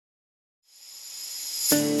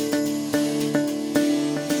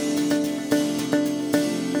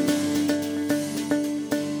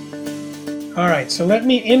All right, so let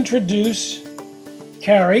me introduce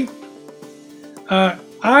Carrie.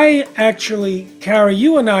 Carrie,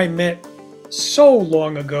 you and I met so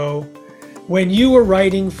long ago when you were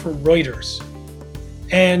writing for Reuters.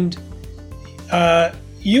 And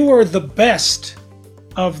you were the best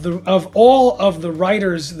of all of the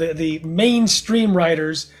writers, the mainstream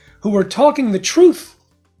writers who were talking the truth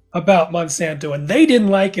about Monsanto, and they didn't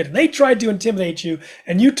like it, and they tried to intimidate you,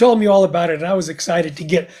 and you told me all about it, and I was excited to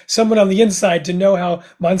get someone on the inside to know how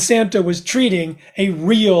Monsanto was treating a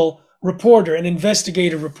real reporter, an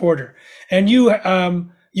investigative reporter. And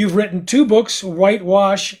you've written 2 books,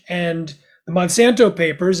 Whitewash and the Monsanto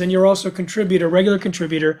Papers, and you're also a regular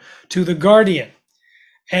contributor to The Guardian.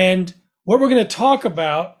 And what we're going to talk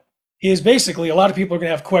about is basically, a lot of people are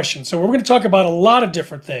going to have questions. So we're going to talk about a lot of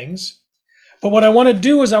different things. But what I want to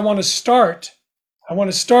do is I want to start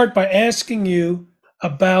by asking you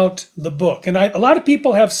about the book. And a lot of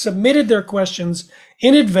people have submitted their questions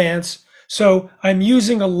in advance. So I'm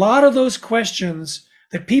using a lot of those questions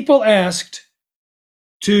that people asked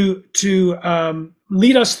to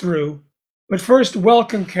lead us through. But first,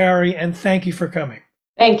 welcome, Carrie, and thank you for coming.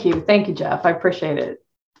 Thank you. Thank you, Jeff. I appreciate it.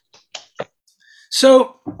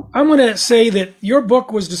 So I'm going to say that your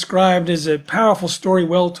book was described as a powerful story,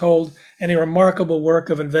 well told, and a remarkable work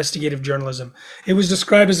of investigative journalism. It was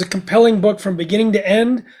described as a compelling book from beginning to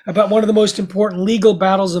end about one of the most important legal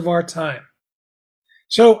battles of our time.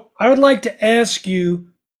 So I would like to ask you,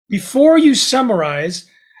 before you summarize,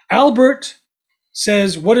 Albert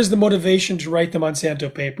says, what is the motivation to write the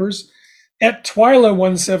Monsanto Papers? At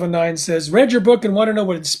Twyla179 says, read your book and want to know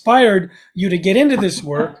what inspired you to get into this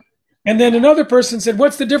work. And then another person said,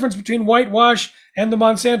 what's the difference between Whitewash and the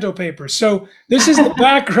Monsanto Papers? So this is the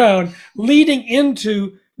background leading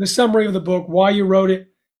into the summary of the book, why you wrote it,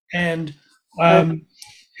 and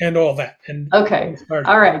all that. And okay.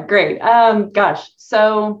 All right, great. Gosh,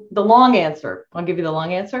 so the long answer, I'll give you the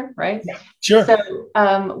long answer, right? Yeah, sure. So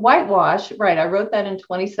Whitewash, right, I wrote that in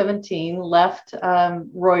 2017, left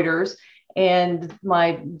Reuters, and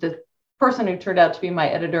the person who turned out to be my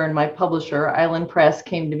editor and my publisher, Island Press,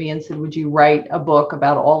 came to me and said, would you write a book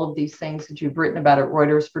about all of these things that you've written about at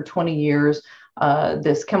Reuters for 20 years,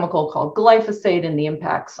 this chemical called glyphosate and the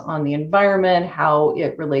impacts on the environment, how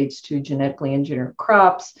it relates to genetically engineered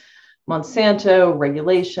crops, Monsanto,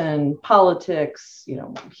 regulation, politics,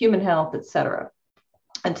 human health, et cetera.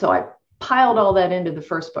 And so I piled all that into the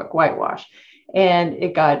first book, Whitewash. And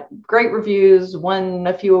it got great reviews, won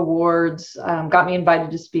a few awards, got me invited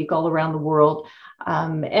to speak all around the world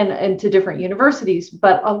and to different universities.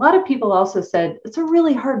 But a lot of people also said, it's a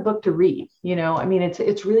really hard book to read.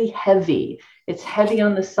 It's really heavy. It's heavy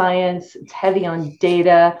on the science. It's heavy on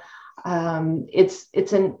data.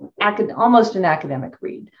 It's almost an academic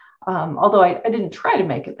read, although I didn't try to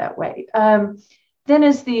make it that way. Then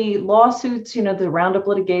as the lawsuits, the Roundup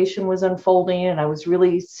litigation was unfolding, and I was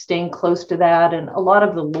really staying close to that. And a lot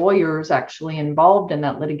of the lawyers actually involved in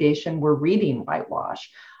that litigation were reading Whitewash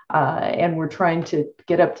and were trying to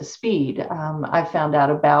get up to speed. I found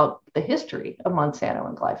out about the history of Monsanto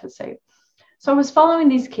and glyphosate. So I was following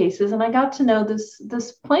these cases, and I got to know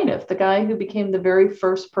this plaintiff, the guy who became the very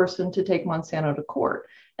first person to take Monsanto to court.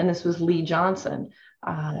 And this was Lee Johnson.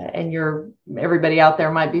 And everybody out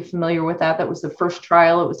there might be familiar with that. That was the first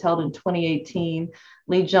trial. It was held in 2018.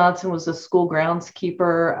 Lee Johnson was a school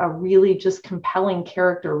groundskeeper, a really just compelling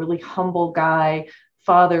character, a really humble guy,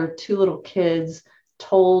 father, 2 little kids,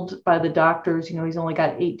 told by the doctors, he's only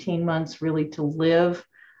got 18 months really to live.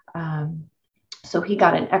 So he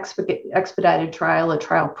got an expedited trial, a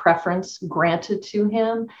trial preference granted to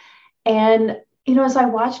him. And as I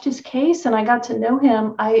watched his case and I got to know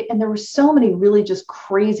him, and there were so many really just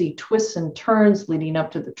crazy twists and turns leading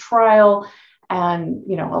up to the trial. And,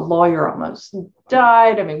 a lawyer almost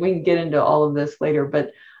died. I mean, we can get into all of this later,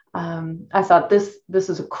 but I thought this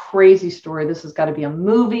is a crazy story. This has got to be a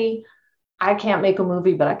movie. I can't make a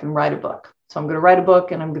movie, but I can write a book. So I'm going to write a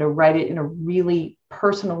book, and I'm going to write it in a really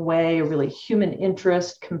personal way, a really human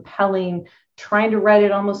interest, compelling, trying to write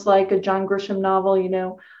it almost like a John Grisham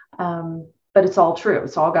novel, but it's all true.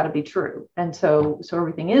 It's all got to be true. And so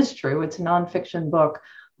everything is true. It's a nonfiction book,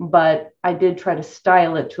 but I did try to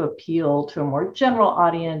style it to appeal to a more general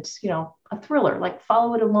audience, a thriller, like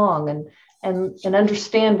follow it along and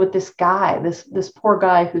understand what this guy, this poor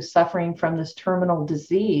guy who's suffering from this terminal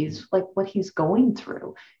disease, like what he's going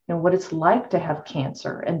through, what it's like to have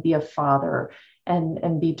cancer and be a father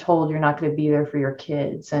and be told you're not going to be there for your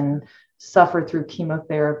kids and suffer through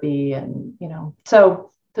chemotherapy. And,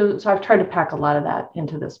 so So I've tried to pack a lot of that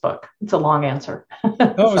into this book. It's a long answer. Oh,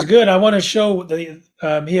 it So, was good. I want to show the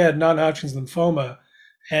he had non-Hodgkin's lymphoma,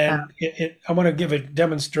 and I want to give a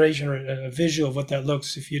demonstration or a visual of what that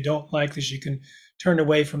looks. If you don't like this, you can turn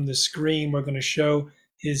away from the screen. We're going to show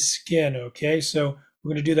his skin. Okay, so we're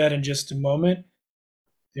going to do that in just a moment.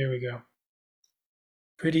 There we go.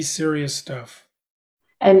 Pretty serious stuff.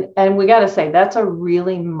 and we got to say that's a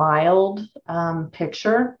really mild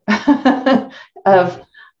picture of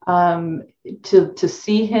to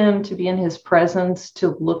see him, to be in his presence,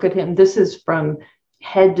 to look at him. This is from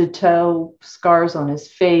head to toe, scars on his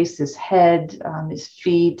face, his head, his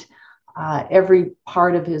feet, every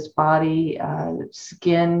part of his body,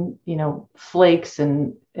 skin, flakes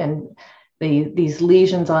and these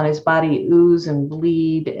lesions on his body ooze and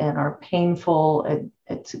bleed and are painful.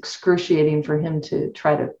 It's excruciating for him to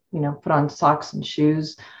try to, put on socks and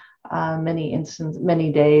shoes.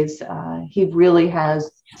 Many days. He really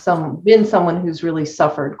has been someone who's really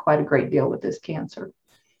suffered quite a great deal with this cancer.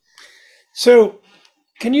 So,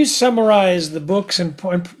 can you summarize the book and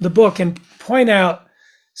point out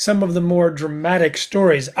some of the more dramatic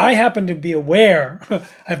stories? I happen to be aware. I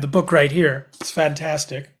have the book right here. It's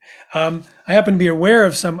fantastic. I happen to be aware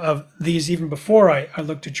of some of these even before I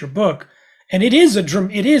looked at your book, and it is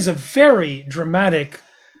a very dramatic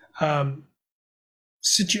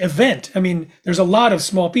event. I mean, there's a lot of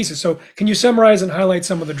small pieces. So can you summarize and highlight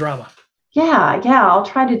some of the drama? Yeah, I'll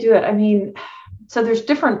try to do it. I mean, so there's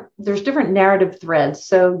different narrative threads.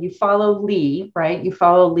 So you follow Lee, right? You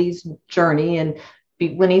follow Lee's journey and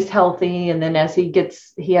when he's healthy, and then as he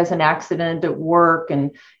has an accident at work, and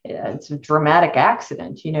it's a dramatic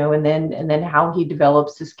accident, and then how he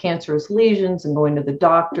develops his cancerous lesions and going to the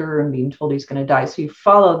doctor and being told he's going to die. So you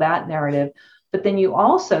follow that narrative. But then you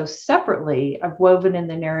also separately have woven in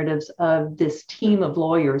the narratives of this team of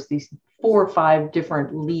lawyers, these 4 or 5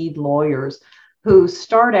 different lead lawyers who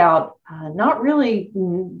start out not really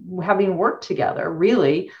having worked together,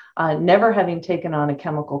 really, never having taken on a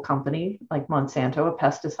chemical company like Monsanto, a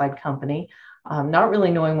pesticide company, not really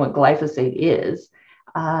knowing what glyphosate is.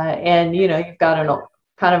 And, you've got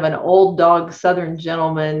kind of an old dog Southern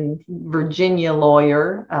gentleman, Virginia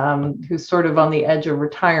lawyer who's sort of on the edge of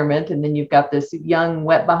retirement. And then you've got this young,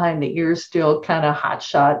 wet behind the ears, still kind of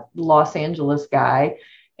hotshot Los Angeles guy.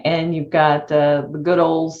 And you've got the good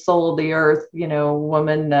old soul of the earth,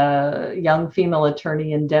 woman, young female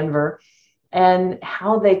attorney in Denver, and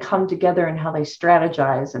how they come together and how they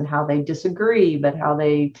strategize and how they disagree, but how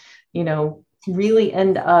they, really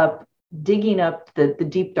end up digging up the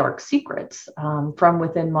deep, dark secrets from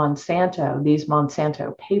within Monsanto, these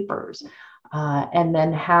Monsanto papers. And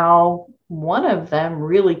then how one of them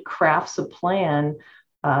really crafts a plan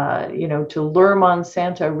to lure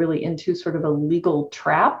Monsanto really into sort of a legal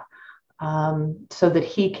trap so that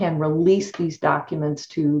he can release these documents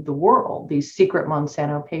to the world, these secret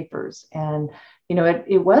Monsanto papers. And,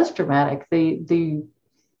 it was dramatic.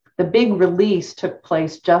 The big release took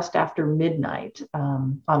place just after midnight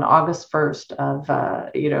on August 1st of,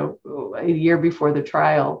 a year before the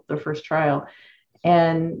first trial.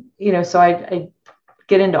 And, so I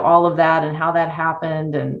get into all of that and how that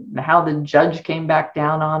happened and how the judge came back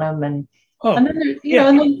down on him. And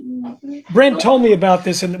then, Brent told me about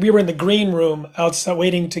this, and we were in the green room outside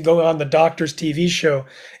waiting to go on the doctor's TV show.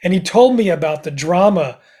 And he told me about the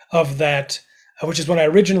drama of that, which is when I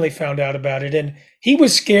originally found out about it. And he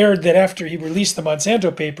was scared that after he released the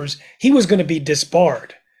Monsanto papers, he was going to be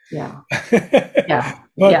disbarred. Yeah. Yeah.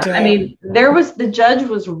 But, I mean, the judge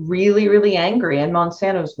was really, really angry, and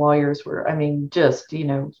Monsanto's lawyers were, just,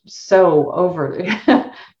 so over,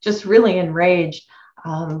 just really enraged.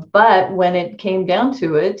 But when it came down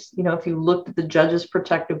to it, if you looked at the judge's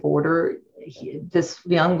protective order, this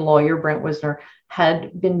young lawyer, Brent Wisner,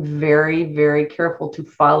 had been very, very careful to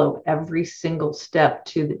follow every single step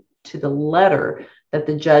to the letter that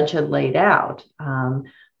the judge had laid out.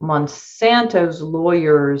 Monsanto's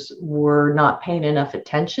lawyers were not paying enough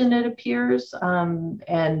attention, it appears, but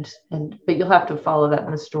you'll have to follow that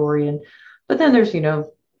in the story. But then there's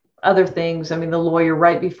other things. The lawyer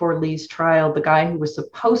right before Lee's trial, the guy who was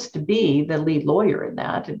supposed to be the lead lawyer in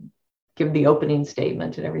that and give the opening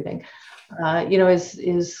statement and everything,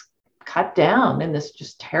 is cut down in this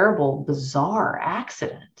just terrible, bizarre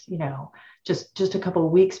accident. Just a couple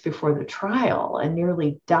of weeks before the trial, and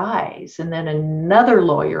nearly dies. And then another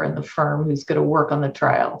lawyer in the firm who's going to work on the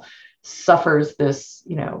trial suffers this,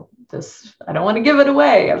 I don't want to give it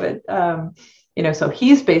away of it. So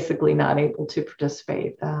he's basically not able to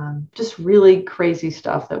participate. Just really crazy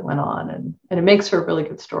stuff that went on, and it makes for a really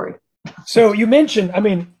good story. So you mentioned,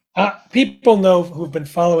 people know who've been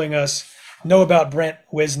following us know about Brent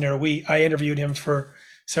Wisner, I interviewed him for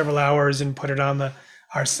several hours and put it on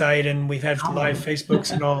our site, and we've had live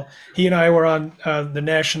Facebooks and all. He and I were on the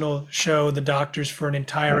national show, The Doctors, for an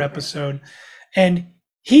entire episode, and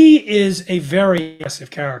he is a very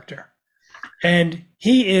impressive character, and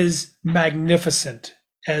he is magnificent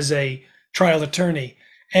as a trial attorney.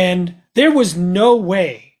 And there was no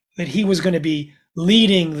way that he was going to be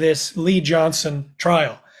leading this Lee Johnson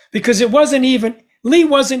trial, because Lee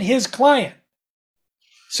wasn't his client.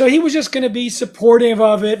 So he was just going to be supportive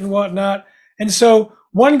of it and whatnot. And so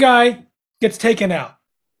one guy gets taken out.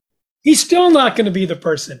 He's still not going to be the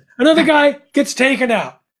person. Another guy gets taken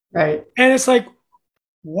out. Right. And it's like,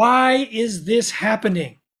 why is this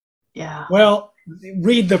happening? Yeah. Well,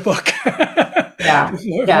 read the book. Yeah.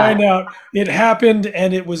 Find out it happened,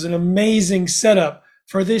 and it was an amazing setup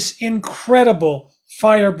for this incredible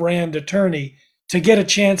firebrand attorney to get a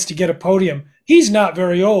chance to get a podium. He's not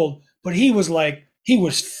very old, but he was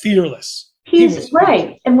fearless. He's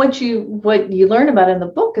right. And what you learn about in the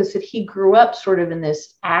book is that he grew up sort of in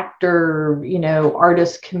this actor,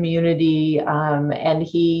 artist community, and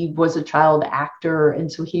he was a child actor.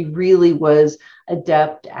 And so he really was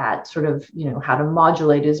adept at sort of, how to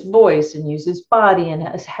modulate his voice and use his body, and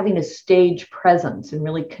having a stage presence and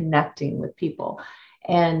really connecting with people.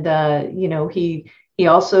 And, he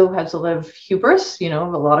also has a lot of hubris, a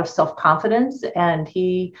lot of self-confidence, and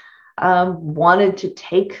he wanted to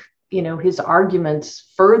take his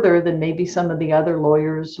arguments further than maybe some of the other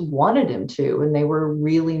lawyers wanted him to. And they were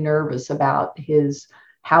really nervous about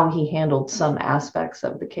how he handled some aspects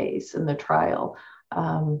of the case and the trial.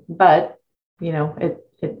 But,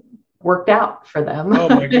 it worked out for them. Oh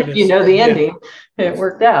my goodness. The ending, it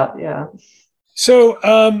worked out. Yeah. So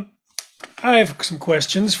I have some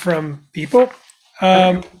questions from people.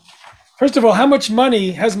 First of all, how much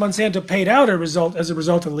money has Monsanto paid out as a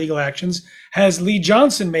result of legal actions? Has Lee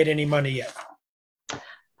Johnson made any money yet?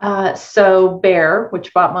 So Bayer,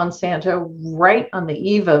 which bought Monsanto right on the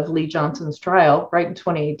eve of Lee Johnson's trial, right in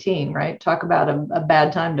 2018, right? Talk about a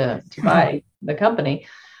bad time to buy the company.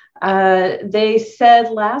 They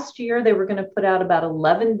said last year they were going to put out about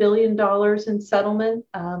 $11 billion in settlement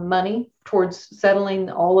money towards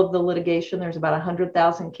settling all of the litigation. There's about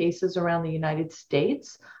 100,000 cases around the United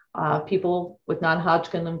States. People with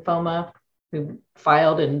non-Hodgkin lymphoma who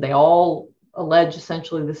filed, and they all allege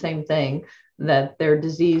essentially the same thing, that their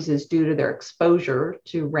disease is due to their exposure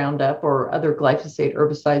to Roundup or other glyphosate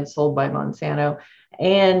herbicides sold by Monsanto.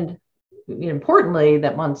 And importantly,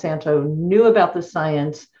 that Monsanto knew about the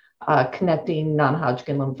science connecting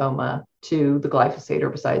non-Hodgkin lymphoma to the glyphosate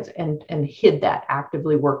herbicides and hid that,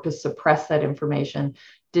 actively worked to suppress that information,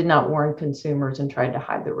 did not warn consumers, and tried to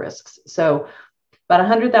hide the risks. So about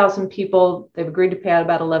 100,000 people, they've agreed to pay out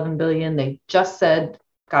about $11 billion. They just said,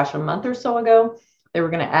 a month or so ago, they were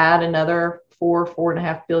going to add another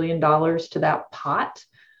 $4.5 billion to that pot.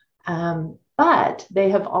 But they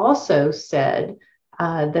have also said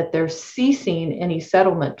that they're ceasing any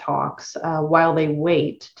settlement talks while they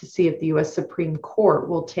wait to see if the U.S. Supreme Court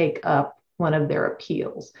will take up one of their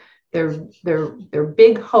appeals. Their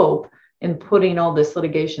big hope in putting all this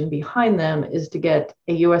litigation behind them is to get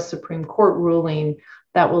a U.S. Supreme Court ruling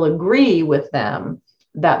that will agree with them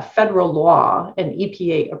that federal law and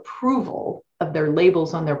EPA approval of their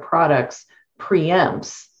labels on their products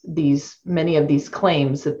preempts many of these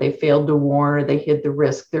claims that they failed to warn or they hid the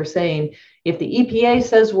risk. They're saying if the EPA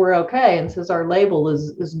says we're okay and says our label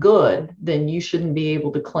is good, then you shouldn't be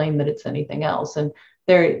able to claim that it's anything else. And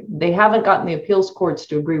they haven't gotten the appeals courts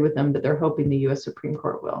to agree with them, but they're hoping the U.S. Supreme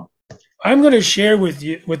Court will. I'm going to share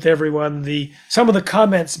with everyone some of the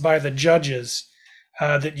comments by the judges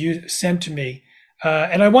that you sent to me.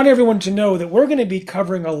 And I want everyone to know that we're going to be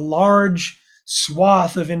covering a large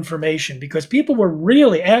swath of information because people were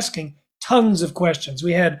really asking tons of questions.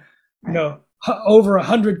 We had, over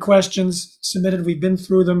 100 questions submitted. We've been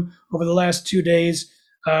through them over the last 2 days.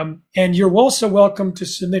 And you're also welcome to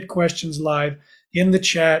submit questions live in the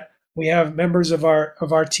chat. We have members of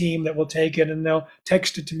our team that will take it, and they'll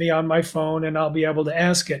text it to me on my phone, and I'll be able to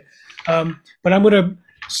ask it. But I'm going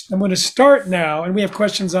to start now, and we have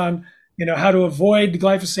questions on how to avoid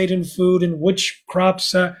glyphosate in food and which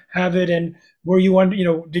crops have it, and were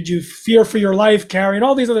you did you fear for your life, Carrie, and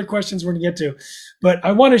all these other questions we're going to get to. But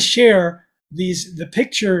I want to share the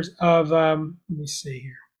pictures of. Let me see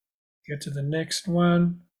here. Get to the next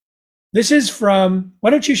one. This is from.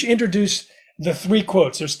 Why don't you introduce the 3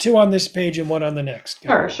 quotes? There's 2 on this page and 1 on the next.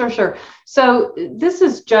 Sure. So this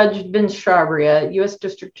is Judge Vince Sciabria, U.S.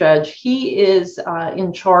 District Judge. He is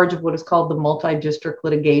in charge of what is called the multi-district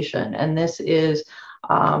litigation. And this is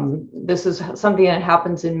This is something that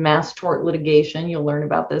happens in mass tort litigation. You'll learn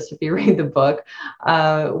about this if you read the book.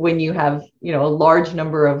 When you have, a large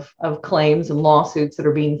number of claims and lawsuits that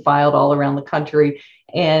are being filed all around the country,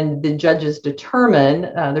 and the judges determine,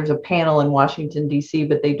 there's a panel in Washington, D.C.,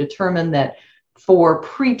 but they determine that for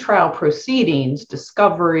pretrial proceedings,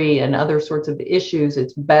 discovery, and other sorts of issues,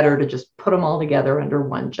 it's better to just put them all together under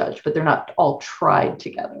one judge, but they're not all tried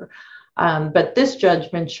together. But this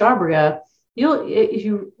judge, Menchabriya, if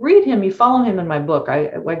you read him, you follow him in my book,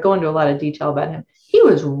 I go into a lot of detail about him. He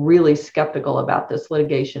was really skeptical about this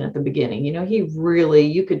litigation at the beginning.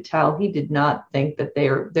 You could tell he did not think that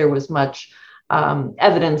there was much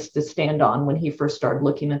evidence to stand on when he first started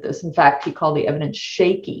looking at this. In fact, he called the evidence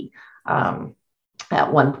shaky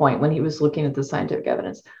at one point when he was looking at the scientific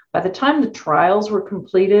evidence. By the time the trials were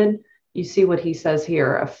completed, you see what he says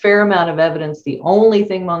here: a fair amount of evidence. The only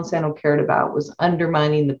thing Monsanto cared about was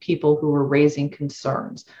undermining the people who were raising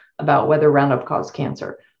concerns about whether Roundup caused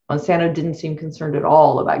cancer. Monsanto didn't seem concerned at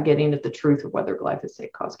all about getting at the truth of whether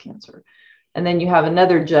glyphosate caused cancer. And then you have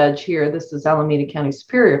another judge here. This is Alameda County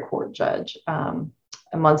Superior Court judge. And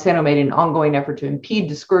Monsanto made an ongoing effort to impede,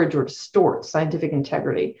 discourage, or distort scientific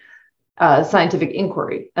integrity, scientific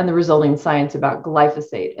inquiry, and the resulting science about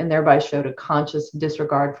glyphosate, and thereby showed a conscious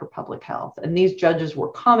disregard for public health. And these judges were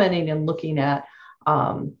commenting and looking at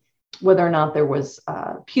whether or not there was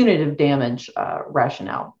punitive damage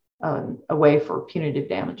rationale, a way for punitive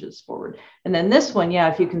damages forward. And then this one,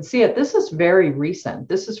 if you can see it, this is very recent.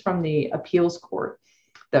 This is from the appeals court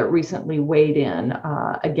that recently weighed in.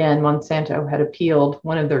 Again, Monsanto had appealed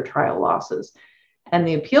one of their trial losses, and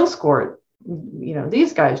the appeals court,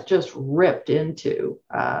 these guys just ripped into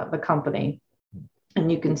the company.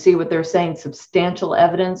 And you can see what they're saying: substantial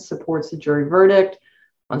evidence supports the jury verdict.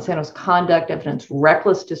 Monsanto's conduct evidenced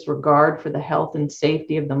reckless disregard for the health and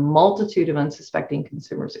safety of the multitude of unsuspecting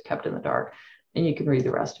consumers it kept in the dark. And you can read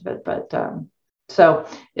the rest of it. But so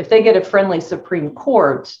if they get a friendly Supreme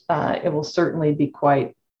Court, it will certainly be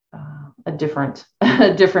quite a different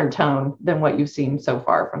tone than what you've seen so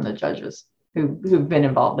far from the judges who've been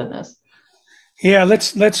involved in this. Yeah,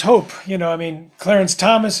 let's hope. Clarence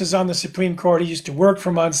Thomas is on the Supreme Court. He used to work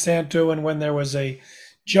for Monsanto, and when there was a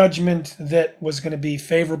judgment that was going to be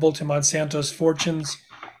favorable to Monsanto's fortunes,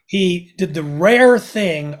 he did the rare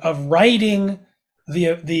thing of writing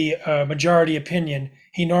the majority opinion.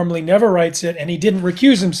 He normally never writes it, and he didn't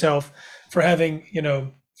recuse himself for having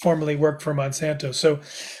formerly worked for Monsanto. So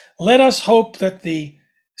let us hope that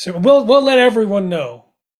we'll let everyone know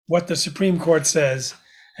what the Supreme Court says.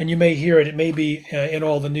 And you may hear it. It may be in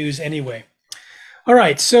all the news anyway. All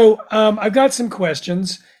right. So I've got some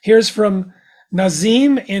questions. Here's from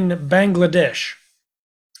Nazim in Bangladesh.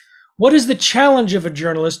 What is the challenge of a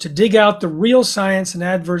journalist to dig out the real science and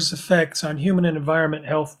adverse effects on human and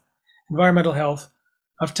environmental health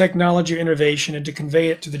of technology or innovation, and to convey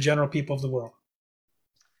it to the general people of the world?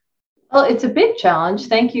 Well, it's a big challenge.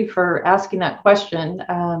 Thank you for asking that question.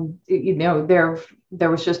 There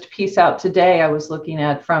was just a piece out today I was looking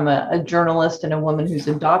at from a journalist and a woman who's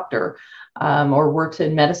a doctor or works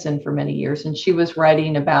in medicine for many years. And she was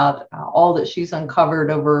writing about all that she's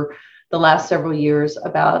uncovered over the last several years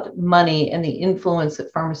about money and the influence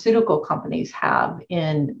that pharmaceutical companies have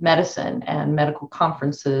in medicine and medical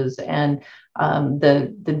conferences and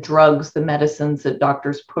the drugs, the medicines that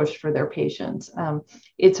doctors push for their patients.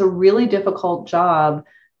 It's a really difficult job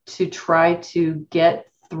to try to get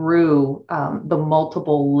through the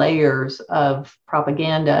multiple layers of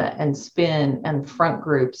propaganda and spin and front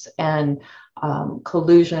groups and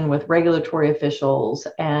collusion with regulatory officials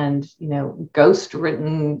and ghost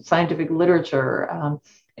written scientific literature.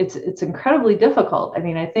 It's incredibly difficult.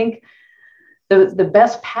 I think the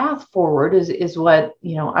best path forward is what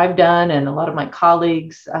I've done, and a lot of my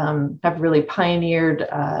colleagues have really pioneered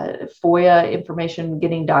FOIA information,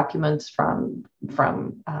 getting documents from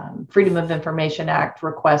Freedom of Information Act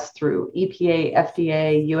requests through EPA,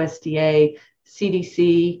 FDA, USDA,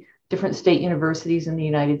 CDC, different state universities in the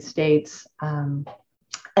United States, and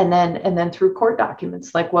then through court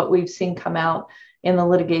documents like what we've seen come out in the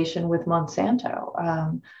litigation with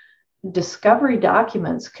Monsanto. Discovery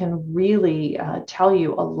documents can really tell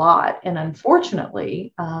you a lot, and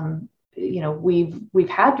unfortunately, we've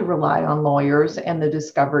had to rely on lawyers and the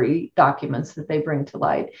discovery documents that they bring to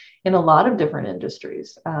light in a lot of different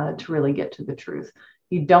industries to really get to the truth.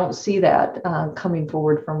 You don't see that coming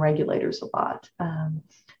forward from regulators a lot.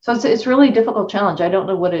 So it's really a difficult challenge. I don't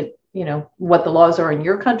know what the laws are in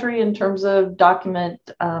your country in terms of document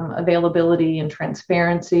availability and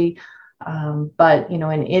transparency. But in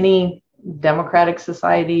any democratic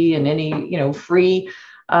society and any free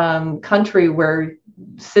country where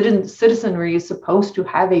citizenry is supposed to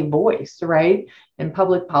have a voice, right, in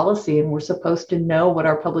public policy, and we're supposed to know what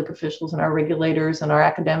our public officials and our regulators and our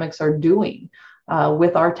academics are doing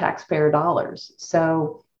with our taxpayer dollars.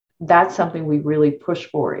 So that's something we really push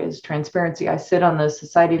for, is transparency. I sit on the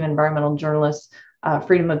Society of Environmental Journalists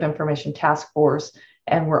Freedom of Information Task Force,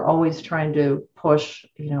 and we're always trying to push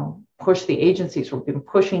the agencies. We've been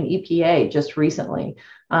pushing EPA just recently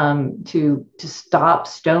to stop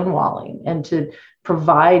stonewalling and to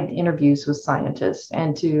provide interviews with scientists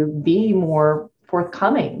and to be more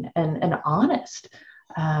forthcoming and honest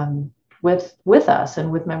with us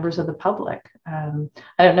and with members of the public. I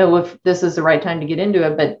don't know if this is the right time to get into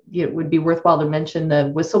it, but it would be worthwhile to mention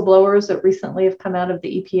the whistleblowers that recently have come out of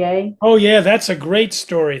the EPA. Oh, yeah, that's a great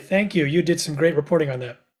story. Thank you. You did some great reporting on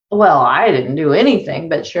that. Well, I didn't do anything,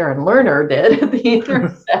 but Sharon Lerner did at The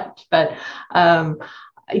Intercept. But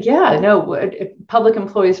Public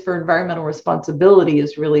Employees for Environmental Responsibility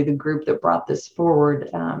is really the group that brought this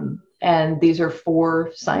forward. And these are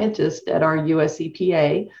 4 scientists at our US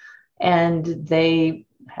EPA, and they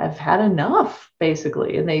have had enough,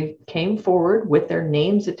 basically. And they came forward with their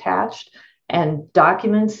names attached and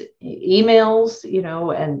documents, emails,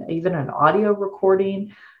 and even an audio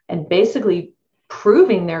recording, and basically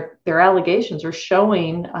proving their allegations, or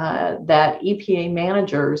showing that EPA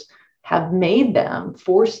managers have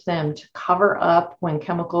forced them to cover up when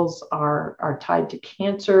chemicals are tied to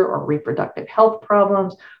cancer or reproductive health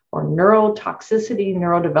problems or neurotoxicity,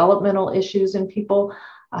 neurodevelopmental issues in people.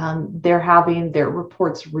 They're having their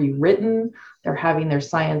reports rewritten, they're having their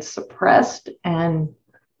science suppressed, and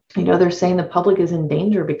they're saying the public is in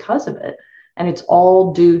danger because of it. And it's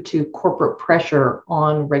all due to corporate pressure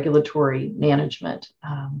on regulatory management.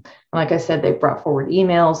 And like I said, they've brought forward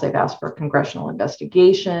emails, they've asked for a congressional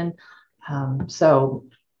investigation. So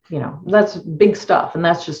that's big stuff. And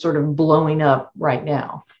that's just sort of blowing up right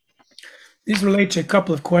now. These relate to a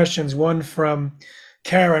couple of questions. One from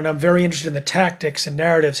Karen: I'm very interested in the tactics and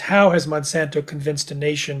narratives. How has Monsanto convinced a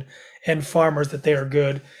nation and farmers that they are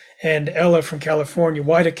good? And Ella from California: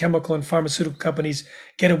 why do chemical and pharmaceutical companies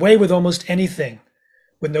get away with almost anything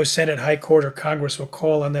when no Senate, High Court, or Congress will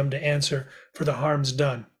call on them to answer for the harms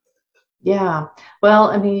done? Yeah,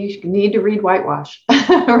 well, I mean, you need to read Whitewash,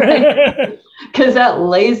 right? Because that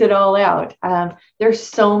lays it all out. There's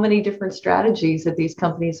so many different strategies that these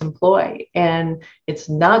companies employ, and it's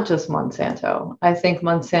not just Monsanto. I think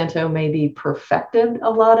Monsanto maybe perfected a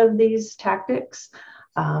lot of these tactics.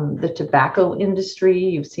 The tobacco industry,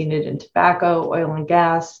 you've seen it in tobacco, oil and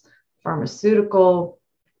gas, pharmaceutical,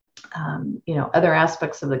 other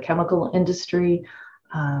aspects of the chemical industry.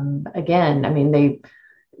 Again, I mean,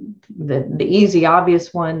 the easy,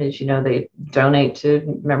 obvious one is, they donate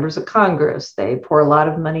to members of Congress. They pour a lot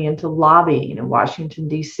of money into lobbying in Washington,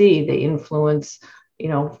 D.C. They influence,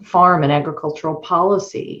 farm and agricultural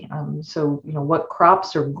policy. So, what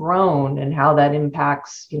crops are grown and how that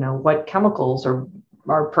impacts, what chemicals are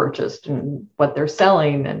purchased and what they're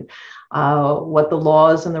selling, and what the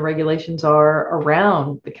laws and the regulations are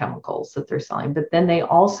around the chemicals that they're selling. But then they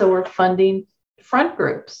also are funding front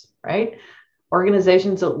groups, right?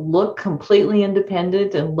 Organizations that look completely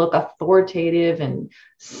independent and look authoritative and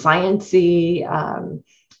sciencey.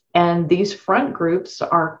 And these front groups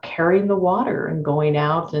are carrying the water and going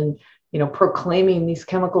out and, proclaiming these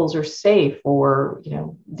chemicals are safe, or,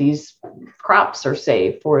 these crops are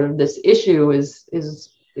safe, or this issue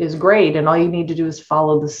is great, and all you need to do is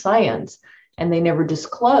follow the science. And they never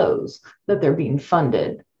disclose that they're being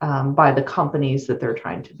funded by the companies that they're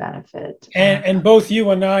trying to benefit. And both you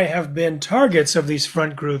and I have been targets of these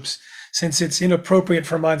front groups. Since it's inappropriate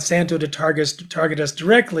for Monsanto to target us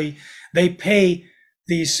directly, they pay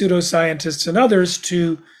these pseudoscientists and others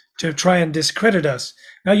to try and discredit us.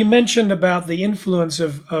 Now, you mentioned about the influence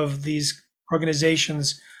of these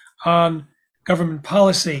organizations on government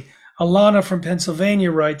policy. Alana from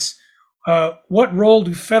Pennsylvania writes, what role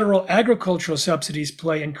do federal agricultural subsidies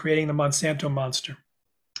play in creating the Monsanto monster?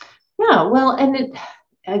 Yeah, well, and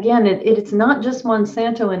it's not just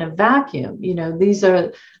Monsanto in a vacuum.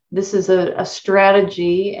 This is a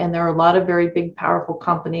strategy, and there are a lot of very big, powerful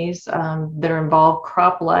companies that are involved.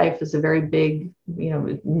 CropLife is a very big,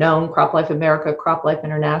 known. CropLife America, CropLife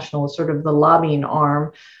International is sort of the lobbying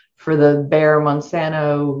arm for the Bayer,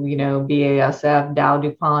 Monsanto, BASF, Dow,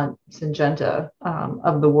 DuPont, Syngenta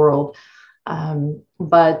of the world.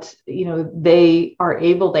 But they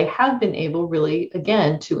have been able really,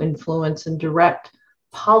 again, to influence and direct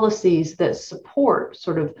policies that support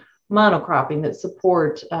sort of monocropping, that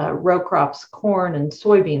support row crops, corn and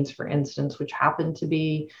soybeans, for instance, which happen to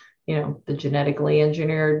be, the genetically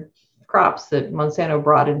engineered crops that Monsanto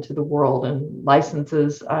brought into the world and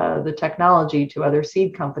licenses the technology to other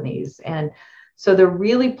seed companies. And so they're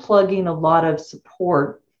really plugging a lot of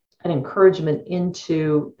support and encouragement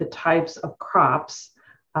into the types of crops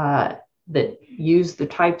that use the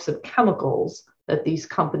types of chemicals that these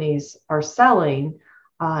companies are selling,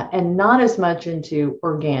 and not as much into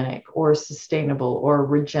organic or sustainable or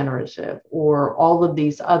regenerative or all of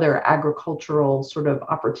these other agricultural sort of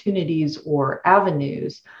opportunities or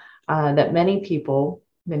avenues that many people,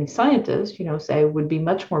 many scientists, say would be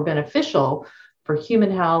much more beneficial for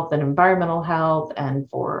human health and environmental health and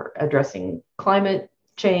for addressing climate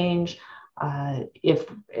change. And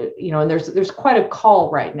there's quite a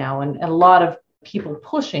call right now, and a lot of people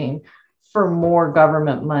pushing for more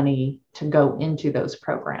government money to go into those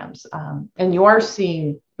programs. And you are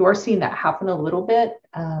seeing that happen a little bit,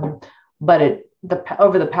 but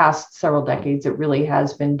over the past several decades, it really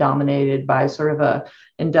has been dominated by sort of a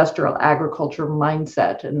industrial agriculture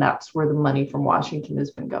mindset, and that's where the money from Washington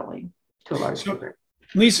has been going to a large degree.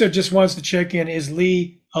 Lisa just wants to check in: is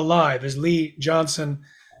Lee alive? Is Lee Johnson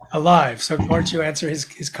alive? So why don't you answer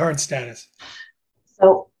his current status?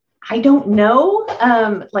 So I don't know.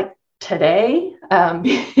 Today,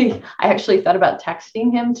 I actually thought about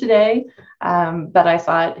texting him today, but I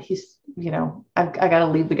thought he's, I've got to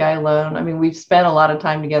leave the guy alone. I mean, we've spent a lot of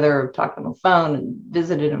time together, talked on the phone and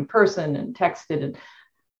visited in person and texted. And,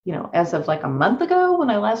 as of like a month ago, when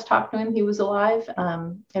I last talked to him, he was alive.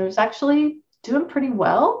 And was actually doing pretty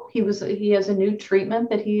well. He has a new treatment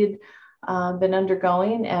that he had been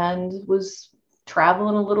undergoing and was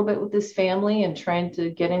traveling a little bit with his family and trying to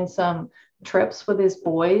get in some trips with his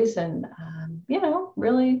boys, and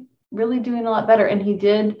really doing a lot better. And he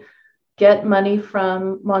did get money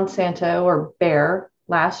from Monsanto or Bayer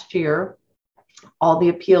last year. All the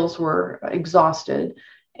appeals were exhausted,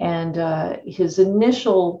 and his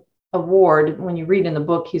initial award, when you read in the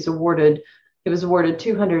book, he was awarded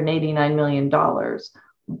 $289 million.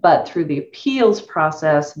 But through the appeals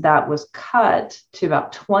process, that was cut to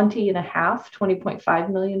about $20.5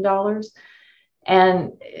 million.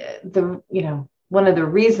 And one of the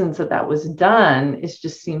reasons that was done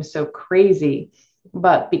just seems so crazy,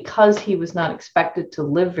 but because he was not expected to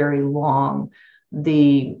live very long,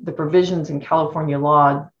 the provisions in California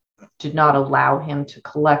law did not allow him to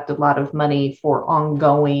collect a lot of money for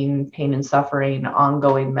ongoing pain and suffering,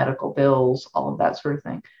 ongoing medical bills, all of that sort of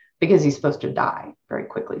thing, because he's supposed to die very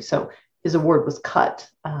quickly. So his award was cut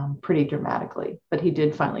pretty dramatically, but he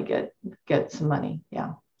did finally get some money.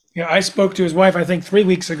 Yeah. Yeah, I spoke to his wife, I think 3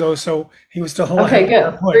 weeks ago, so he was still alive. Okay,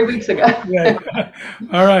 good. 3 weeks ago. Yeah.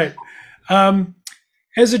 All right.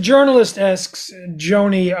 As a journalist, asks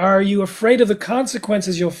Joni, are you afraid of the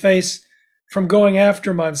consequences you'll face from going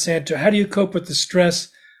after Monsanto? How do you cope with the stress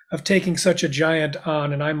of taking such a giant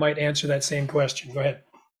on? And I might answer that same question. Go ahead.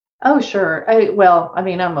 Oh, sure.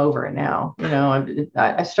 I'm over it now.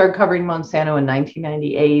 I started covering Monsanto in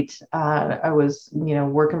 1998. I was,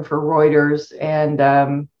 working for Reuters, and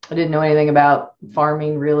I didn't know anything about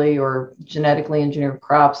farming really, or genetically engineered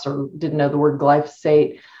crops, or didn't know the word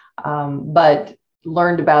glyphosate, but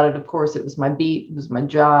learned about it. Of course, it was my beat, it was my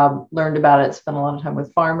job, learned about it, spent a lot of time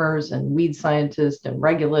with farmers and weed scientists and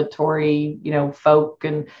regulatory, folk,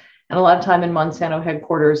 and a lot of time in Monsanto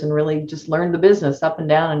headquarters, and really just learned the business up and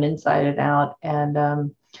down and inside and out. And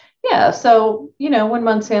so, when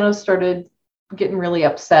Monsanto started getting really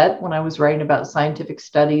upset when I was writing about scientific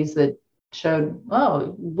studies that showed,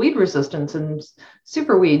 weed resistance and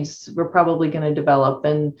super weeds were probably going to develop.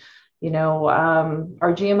 And,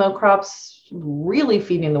 are GMO crops really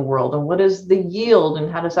feeding the world? And what is the yield? And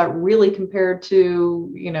how does that really compare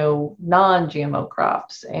to, non-GMO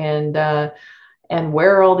crops? And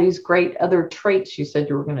where are all these great other traits you said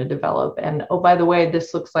you were going to develop? And, oh, by the way,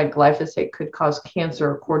 this looks like glyphosate could cause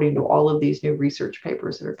cancer, according to all of these new research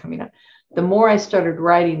papers that are coming out. The more I started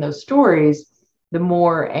writing those stories, the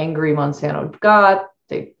more angry Monsanto got.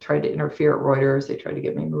 They tried to interfere at Reuters. They tried to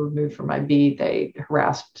get me removed from my beat. They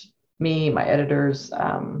harassed me, my editors.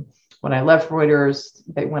 When I left Reuters,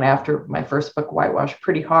 they went after my first book, Whitewash,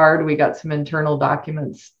 pretty hard. We got some internal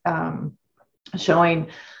documents showing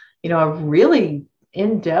a really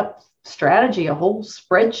in-depth strategy, a whole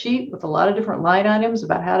spreadsheet with a lot of different line items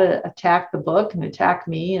about how to attack the book and attack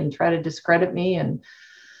me and try to discredit me and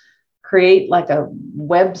create like a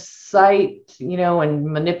website, and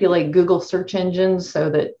manipulate Google search engines so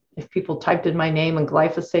that if people typed in my name and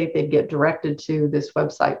glyphosate, they'd get directed to this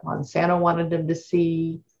website Monsanto wanted them to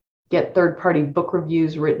see, get third-party book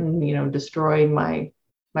reviews written, destroying my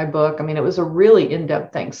book. I mean, it was a really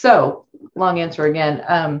in-depth thing. So long answer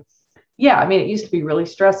again. It used to be really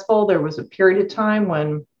stressful. There was a period of time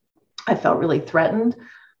when I felt really threatened,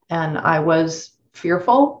 and I was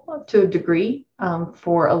fearful to a degree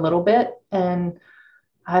for a little bit. And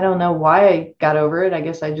I don't know why I got over it. I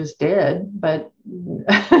guess I just did. But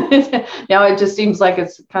now it just seems like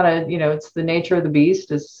it's kind of, it's the nature of the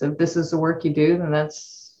beast. If this is the work you do, then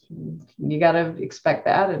you got to expect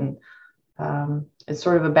that. And it's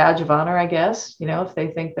sort of a badge of honor, I guess, if they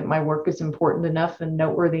think that my work is important enough and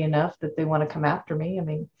noteworthy enough that they want to come after me. I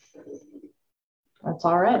mean, that's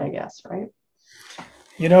all right, I guess, right?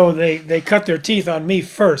 They cut their teeth on me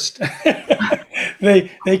first.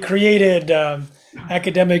 They created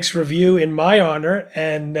Academics Review in my honor,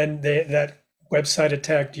 and then that website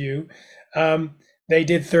attacked you. They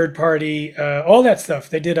did third party, all that stuff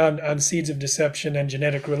they did on Seeds of Deception and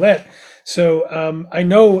Genetic Roulette. So I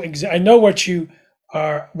know what you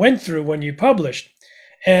went through when you published.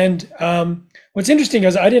 And what's interesting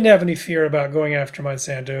is I didn't have any fear about going after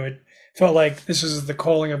Monsanto. It felt like this is the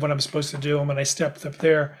calling of what I'm supposed to do. And when I stepped up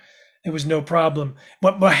there, it was no problem.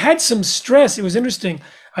 But I had some stress. It was interesting.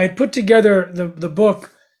 I had put together the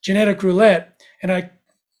book, Genetic Roulette, and I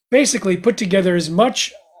basically put together as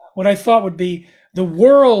much what I thought would be the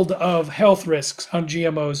world of health risks on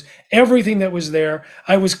GMOs, everything that was there.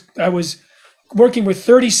 I was working with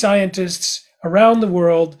 30 scientists around the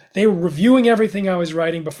world. They were reviewing everything I was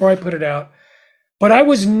writing before I put it out. But I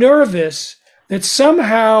was nervous that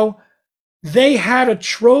somehow they had a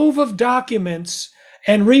trove of documents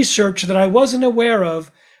and research that I wasn't aware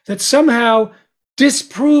of that somehow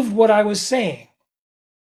disproved what I was saying.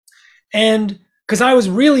 And because I was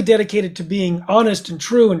really dedicated to being honest and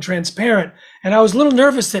true and transparent, and I was a little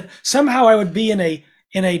nervous that somehow I would be in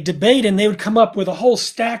a debate and they would come up with a whole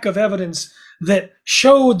stack of evidence that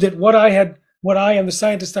showed that what I and the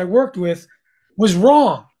scientists I worked with was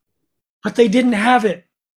wrong. But they didn't have it.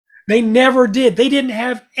 They never did. They didn't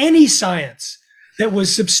have any science that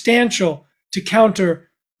was substantial to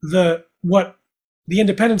counter what the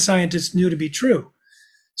independent scientists knew to be true.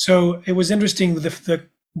 So it was interesting. The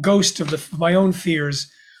ghost of my own fears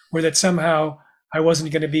were that somehow I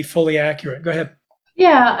wasn't going to be fully accurate. Go ahead.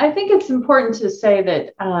 Yeah, I think it's important to say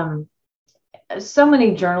that so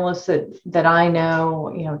many journalists that I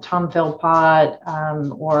know, Tom Philpott,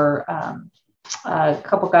 or a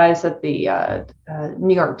couple guys at the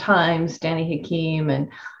New York Times, Danny Hakim, and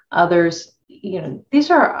others, these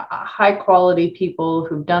are high quality people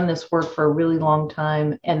who've done this work for a really long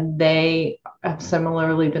time, and they have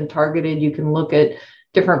similarly been targeted. You can look at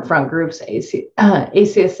different front groups,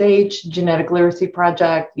 ACSH, Genetic Literacy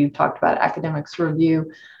Project. You talked about Academics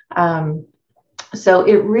Review. So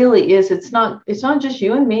it really is. It's not just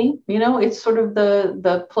you and me. It's sort of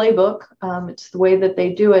the playbook. It's the way that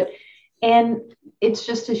they do it, and it's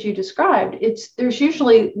just as you described.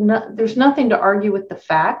 There's nothing to argue with the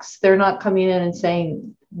facts. They're not coming in and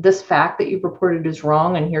saying this fact that you've reported is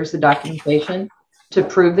wrong, and here's the documentation to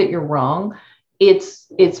prove that you're wrong.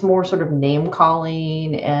 It's more sort of name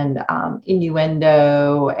calling and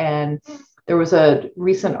innuendo. And there was a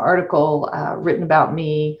recent article written about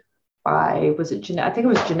me by, I think it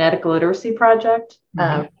was Genetic Literacy Project.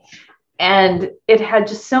 Mm-hmm. And it had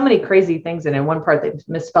just so many crazy things in it. In one part, they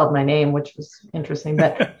misspelled my name, which was interesting,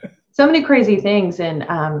 but so many crazy things.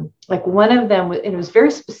 And like one of them, and it was very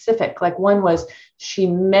specific. Like one was she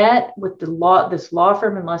met with this law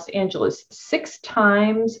firm in Los Angeles 6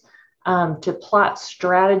 times to plot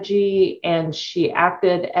strategy, and she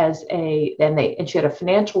acted as and she had a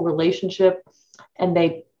financial relationship, and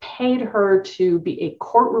they paid her to be a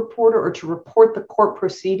court reporter or to report the court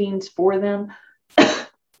proceedings for them,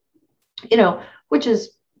 which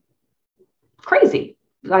is crazy.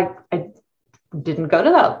 Like, I didn't go to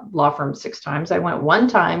that law firm 6 times. I went one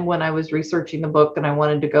time when I was researching the book and I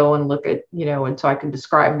wanted to go and look at, and so I could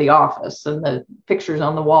describe the office and the pictures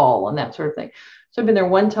on the wall and that sort of thing. So I've been there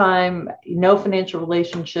one time, no financial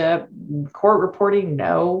relationship, court reporting,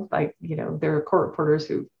 no, there are court reporters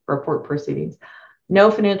who report proceedings,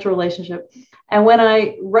 no financial relationship. And when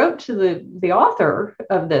I wrote to the author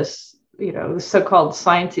of this, the so-called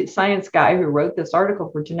science guy who wrote this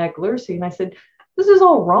article for Genetic Literacy, and I said, this is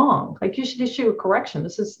all wrong. Like, you should issue a correction.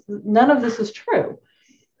 None of this is true.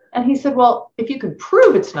 And he said, well, if you can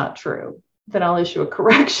prove it's not true, then I'll issue a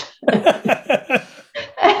correction. And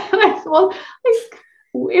I said, well,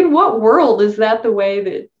 in what world is that the way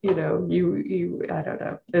that, you I don't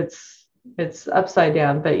know. It's upside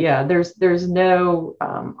down. But yeah, there's no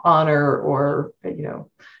honor or,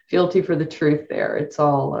 fealty for the truth there. It's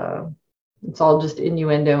all just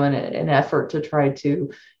innuendo and an effort to try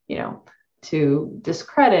to, to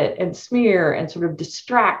discredit and smear and sort of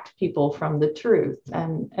distract people from the truth.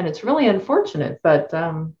 And it's really unfortunate, but,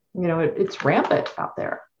 it's rampant out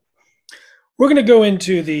there. We're going to go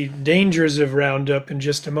into the dangers of Roundup in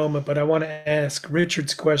just a moment, but I want to ask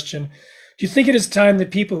Richard's question. Do you think it is time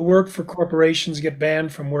that people who work for corporations get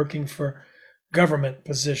banned from working for government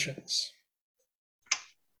positions?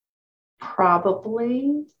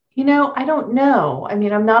 Probably. I don't know. I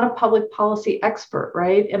mean, I'm not a public policy expert,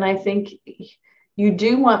 right? And I think you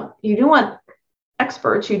do want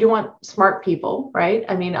experts, you do want smart people, right?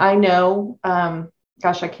 I mean, I know,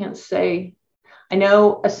 gosh, I can't say. I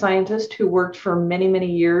know a scientist who worked for many,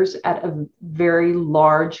 many years at a very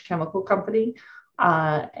large chemical company,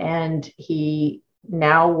 and he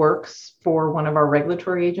now works for one of our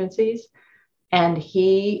regulatory agencies, and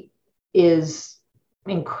he is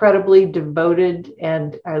incredibly devoted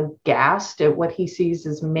and aghast at what he sees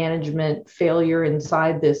as management failure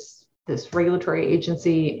inside this regulatory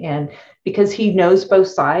agency. And because he knows both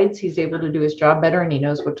sides, he's able to do his job better, and he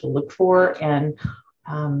knows what to look for. And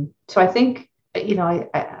so I think, I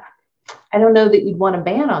don't know that you'd want to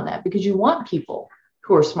ban on that, because you want people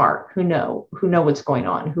who are smart, who know what's going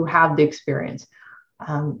on, who have the experience.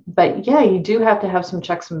 But yeah, you do have to have some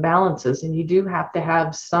checks and balances, and you do have to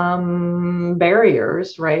have some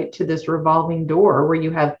barriers, right, to this revolving door where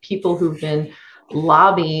you have people who've been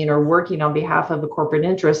lobbying or working on behalf of a corporate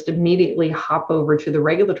interest immediately hop over to the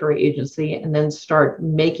regulatory agency and then start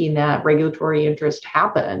making that regulatory interest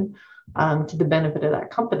happen, to the benefit of that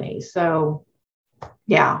company. So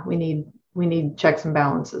yeah, we need checks and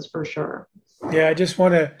balances for sure. Yeah, I just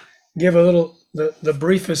want to give a little the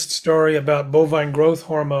briefest story about bovine growth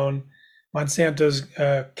hormone, Monsanto's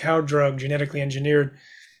cow drug, genetically engineered.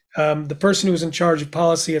 The person who was in charge of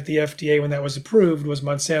policy at the FDA when that was approved was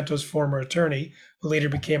Monsanto's former attorney, who later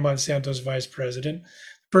became Monsanto's vice president.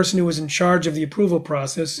 The person who was in charge of the approval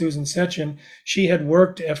process, Susan Sechin, she had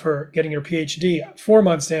worked at getting her PhD for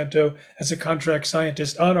Monsanto as a contract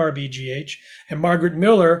scientist on RBGH. And Margaret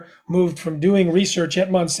Miller moved from doing research at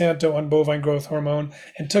Monsanto on bovine growth hormone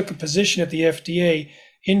and took a position at the FDA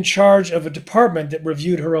in charge of a department that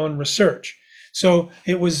reviewed her own research. So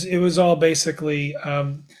it was all basically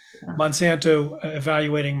Monsanto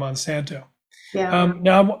evaluating Monsanto. Yeah.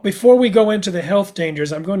 Now, before we go into the health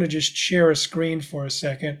dangers, I'm going to just share a screen for a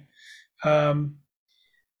second. Here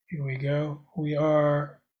we go. We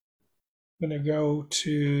are going to go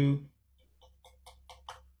to.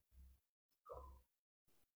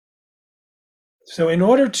 So in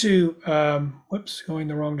order to, whoops, going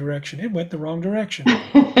the wrong direction. It went the wrong direction.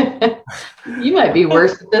 You might be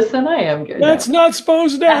worse at this than I am. That's not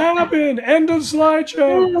supposed to happen. End of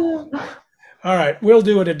slideshow. All right, we'll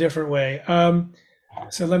do it a different way.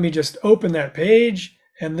 So let me just open that page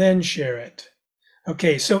and then share it.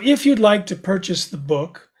 Okay, so if you'd like to purchase the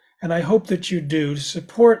book, and I hope that you do, to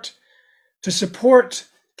support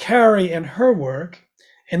Carrie and her work,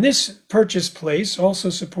 and this purchase place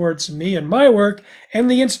also supports me and my work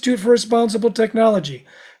and the Institute for Responsible Technology.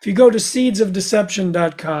 If you go to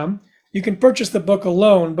seedsofdeception.com, you can purchase the book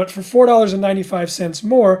alone, but for $4.95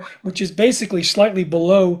 more, which is basically slightly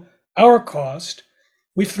below our cost,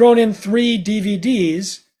 we've thrown in 3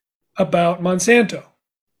 DVDs about Monsanto.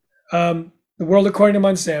 The World According to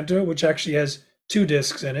Monsanto, which actually has 2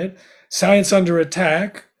 discs in it, Science Under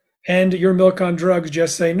Attack, and Your Milk on Drugs,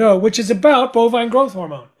 Just Say No, which is about bovine growth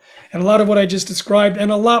hormone. And a lot of what I just described and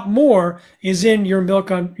a lot more is in Your Milk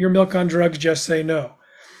on Drugs, Just Say No.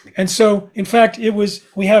 And so, in fact,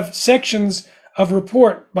 we have sections of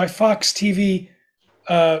report by Fox TV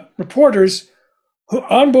reporters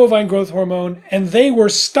on bovine growth hormone, and they were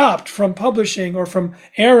stopped from publishing or from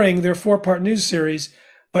airing their 4-part news series,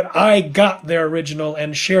 but I got their original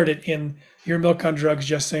and shared it in Your Milk on Drugs,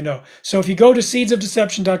 Just Say No. So if you go to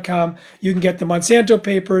seedsofdeception.com, you can get the Monsanto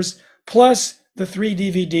papers plus the 3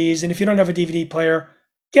 DVDs. And if you don't have a DVD player,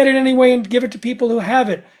 get it anyway and give it to people who have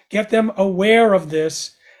it. Get them aware of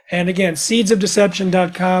this. And again,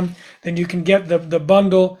 seedsofdeception.com, then you can get the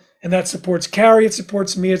bundle. And that supports Carrie, it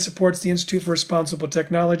supports me, it supports the Institute for Responsible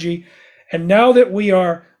Technology. And now that we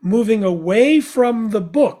are moving away from the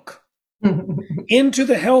book into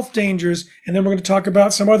the health dangers, and then we're going to talk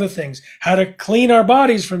about some other things, how to clean our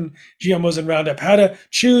bodies from GMOs and Roundup, how to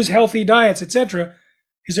choose healthy diets, etc.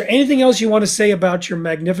 Is there anything else you want to say about your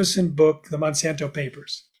magnificent book, The Monsanto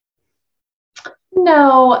Papers?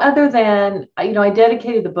 No, other than, I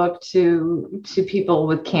dedicated the book to people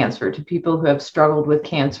with cancer, to people who have struggled with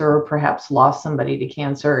cancer or perhaps lost somebody to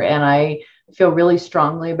cancer. And I feel really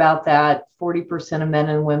strongly about that. 40% of men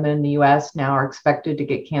and women in the US now are expected to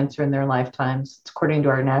get cancer in their lifetimes. It's according to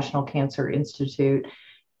our National Cancer Institute.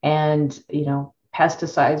 And,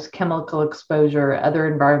 pesticides, chemical exposure,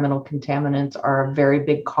 other environmental contaminants are a very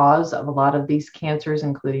big cause of a lot of these cancers,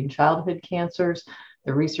 including childhood cancers.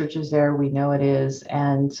 The research is there. We know it is.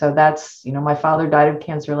 And so that's, my father died of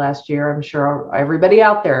cancer last year. I'm sure everybody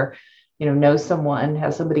out there, knows someone,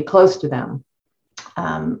 has somebody close to them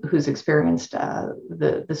who's experienced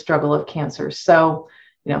the struggle of cancer. So,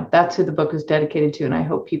 that's who the book is dedicated to. And I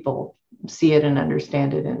hope people see it and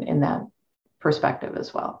understand it in that perspective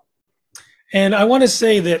as well. And I want to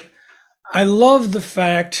say that I love the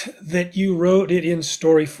fact that you wrote it in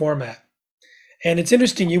story format. And it's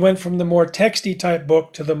interesting, you went from the more texty type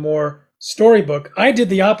book to the more story book. I did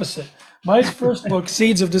the opposite. My first book,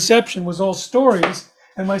 Seeds of Deception, was all stories.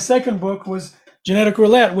 And my second book was Genetic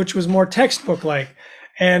Roulette, which was more textbook-like.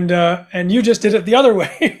 And you just did it the other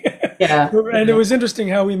way. Yeah. And it was interesting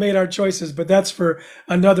how we made our choices, but that's for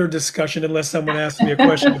another discussion unless someone asks me a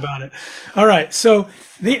question about it. All right. So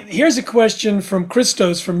here's a question from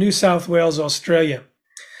Christos from New South Wales, Australia.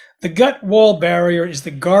 The gut wall barrier is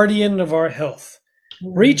the guardian of our health.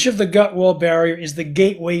 Breach of the gut wall barrier is the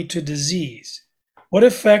gateway to disease. What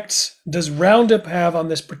effects does Roundup have on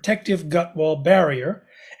this protective gut wall barrier?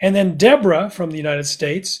 And then Deborah from the United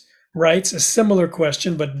States writes a similar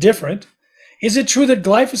question, but different. Is it true that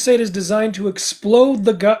glyphosate is designed to explode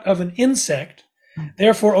the gut of an insect,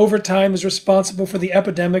 therefore over time is responsible for the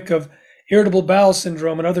epidemic of irritable bowel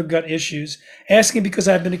syndrome and other gut issues? Asking because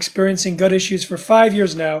I've been experiencing gut issues for 5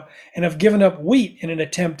 years now and have given up wheat in an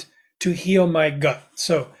attempt to heal my gut.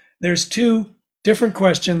 So there's two different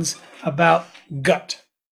questions about gut.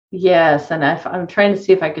 Yes, and I'm trying to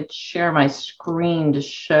see if I could share my screen to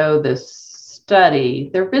show this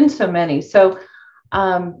study. There have been so many. So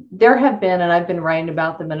there have been, and I've been writing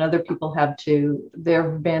about them and other people have too, there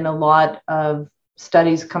have been a lot of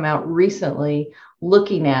studies come out recently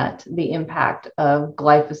looking at the impact of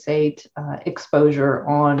glyphosate exposure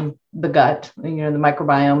on the gut, the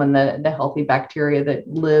microbiome and the healthy bacteria that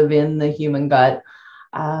live in the human gut.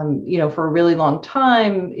 For a really long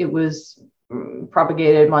time, it was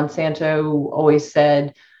propagated. Monsanto always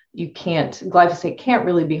said glyphosate can't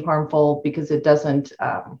really be harmful because it doesn't,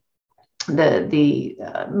 the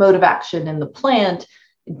mode of action in the plant,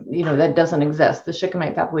 that doesn't exist. The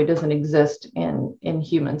shikimate pathway doesn't exist in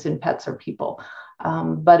humans, in pets or people.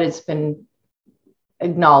 But it's been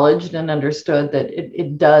acknowledged and understood that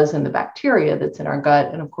it does in the bacteria that's in our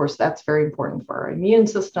gut. And of course, that's very important for our immune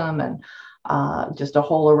system and just a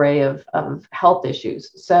whole array of health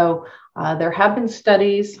issues. So there have been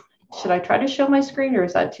studies. Should I try to show my screen or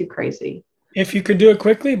is that too crazy? If you can do it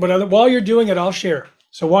quickly, but while you're doing it, I'll share.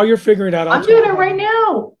 So while you're figuring it out, I'm doing it right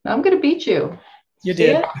now. I'm going to beat you. You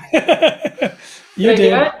did. You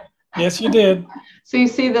did. Yes, you did. So you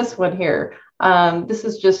see this one here. This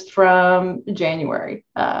is just from January.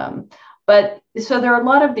 But so there are a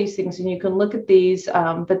lot of these things and you can look at these,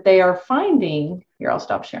 but they are finding, here, I'll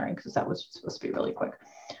stop sharing because that was supposed to be really quick.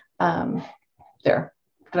 There.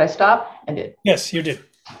 Did I stop? I did. Yes, you did.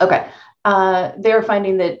 Okay. They're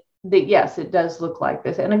finding that yes, it does look like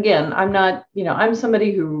this. And again, I'm not, I'm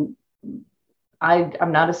somebody who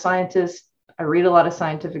I'm not a scientist. I read a lot of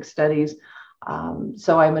scientific studies.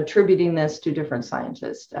 So I'm attributing this to different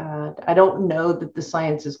scientists. I don't know that the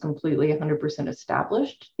science is completely 100%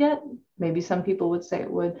 established yet. Maybe some people would say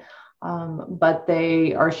it would, but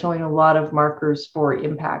they are showing a lot of markers for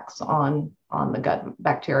impacts on the gut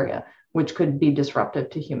bacteria, which could be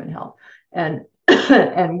disruptive to human health. And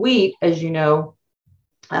and wheat, as you know,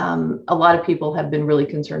 a lot of people have been really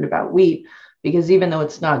concerned about wheat because even though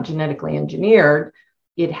it's not genetically engineered,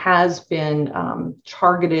 it has been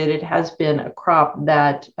targeted. It has been a crop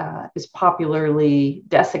that is popularly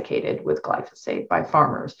desiccated with glyphosate by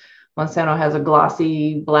farmers. Monsanto has a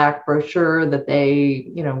glossy black brochure that they,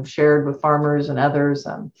 shared with farmers and others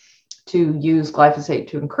to use glyphosate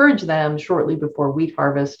to encourage them shortly before wheat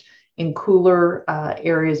harvest in cooler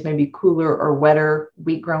areas, maybe cooler or wetter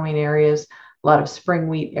wheat growing areas, a lot of spring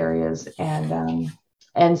wheat areas.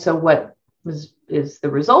 And so what is the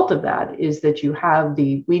result of that is that you have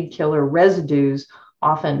the weed killer residues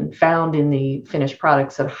often found in the finished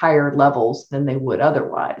products at higher levels than they would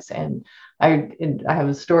otherwise. And I have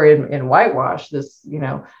a story in whitewash, this,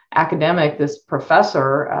 academic, this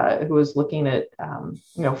professor who was looking at,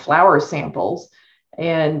 flower samples,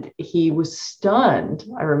 and he was stunned.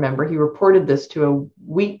 I remember he reported this to a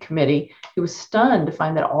wheat committee. He was stunned to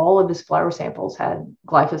find that all of his flower samples had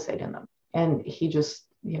glyphosate in them. And he just,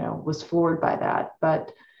 was floored by that.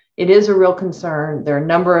 But it is a real concern. There are a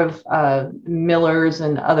number of millers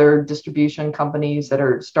and other distribution companies that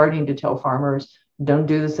are starting to tell farmers, don't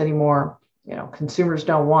do this anymore. Consumers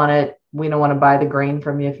don't want it. We don't want to buy the grain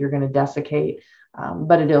from you if you're going to desiccate.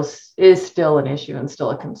 But it is still an issue and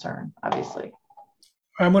still a concern, obviously.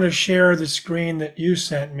 I'm going to share the screen that you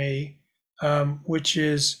sent me. which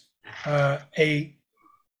is a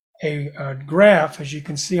graph, as you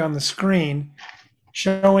can see on the screen,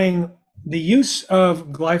 showing the use of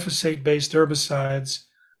glyphosate-based herbicides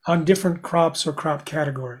on different crops or crop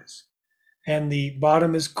categories. And the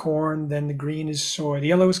bottom is corn, then the green is soy. The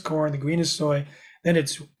yellow is corn, the green is soy. Then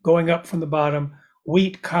it's going up from the bottom: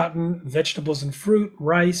 wheat, cotton, vegetables and fruit,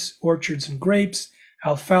 rice, orchards and grapes,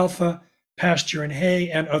 alfalfa, pasture and hay,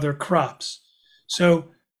 and other crops. So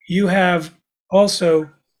you have also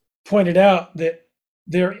pointed out that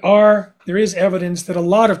there is evidence that a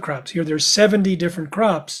lot of crops, here there's 70 different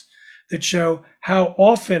crops, that show how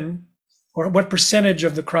often or what percentage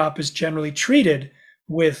of the crop is generally treated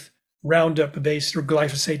with Roundup-based or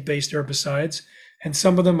glyphosate-based herbicides. And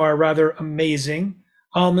some of them are rather amazing.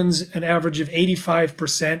 Almonds, an average of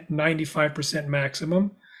 85%, 95%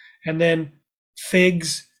 maximum. And then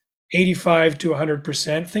figs, 85 to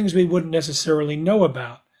 100%, things we wouldn't necessarily know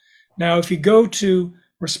about. Now, if you go to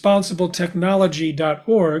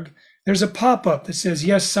responsibletechnology.org, there's a pop-up that says,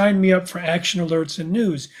 yes, sign me up for action alerts and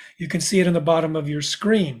news. You can see it in the bottom of your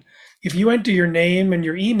screen. If you enter your name and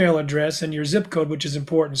your email address and your zip code, which is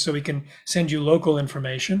important so we can send you local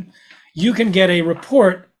information, you can get a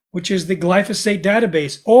report, which is the glyphosate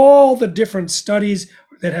database, all the different studies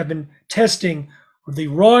that have been testing the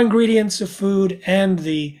raw ingredients of food and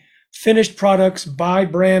the finished products by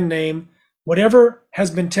brand name. Whatever has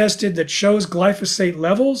been tested that shows glyphosate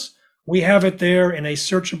levels, we have it there in a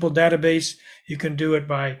searchable database. You can do it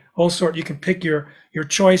by all sorts. You can pick your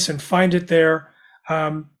choice and find it there.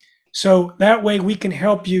 So that way we can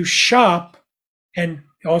help you shop and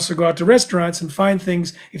also go out to restaurants and find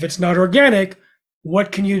things. If it's not organic,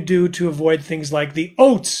 what can you do to avoid things like the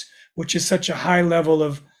oats, which is such a high level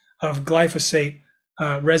of glyphosate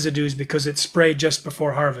residues because it's sprayed just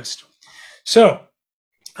before harvest. So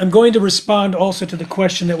I'm going to respond also to the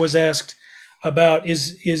question that was asked about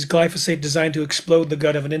is glyphosate designed to explode the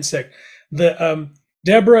gut of an insect?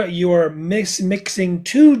 Deborah, you are mixing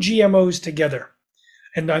two GMOs together.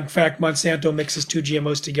 And in fact, Monsanto mixes two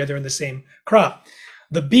GMOs together in the same crop.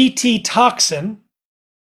 The Bt toxin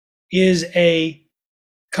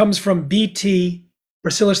comes from Bt,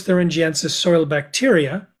 Bacillus thuringiensis soil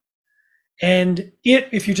bacteria. And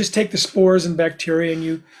if you just take the spores and bacteria and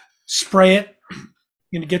you spray it,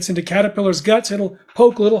 and it gets into caterpillars' guts, it'll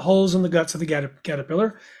poke little holes in the guts of the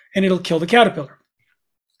caterpillar, and it'll kill the caterpillar.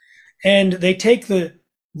 And they take the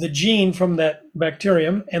gene from that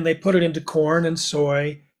bacterium and they put it into corn and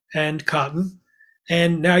soy and cotton,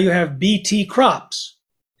 and now you have Bt crops.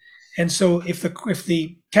 And so if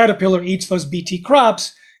the caterpillar eats those Bt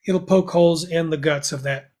crops, it'll poke holes in the guts of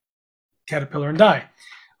that caterpillar and die.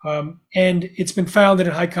 And it's been found that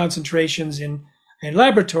at high concentrations in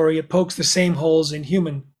laboratory, it pokes the same holes in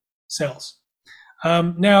human cells.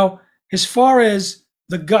 Now, as far as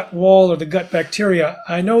the gut wall or the gut bacteria,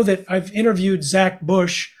 I know that I've interviewed Zach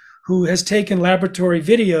Bush, who has taken laboratory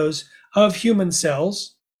videos of human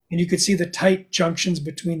cells, and you could see the tight junctions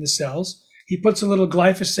between the cells. He puts a little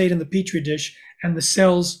glyphosate in the petri dish, and the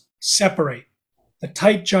cells separate. The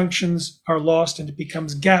tight junctions are lost, and it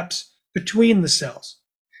becomes gaps between the cells.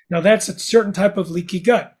 Now, that's a certain type of leaky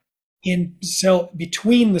gut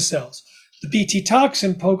between the cells. The Bt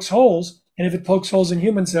toxin pokes holes, and if it pokes holes in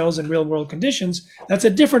human cells in real world conditions, that's a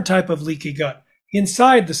different type of leaky gut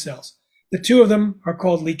inside the cells. The two of them are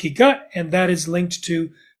called leaky gut, and that is linked to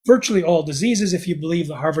virtually all diseases. If you believe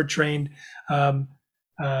the Harvard-trained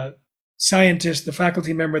scientist, the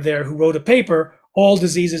faculty member there who wrote a paper, all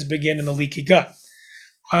diseases begin in the leaky gut.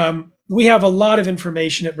 We have a lot of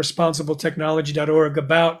information at responsibletechnology.org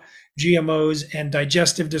about GMOs and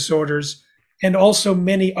digestive disorders, and also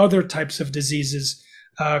many other types of diseases.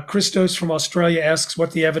 Christos from Australia asks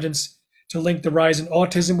what the evidence to link the rise in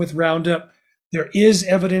autism with Roundup. There is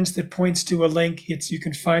evidence that points to a link. You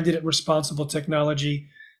can find it at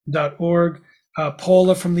responsibletechnology.org.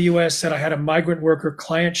 Paula from the US said, I had a migrant worker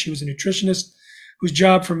client. She was a nutritionist whose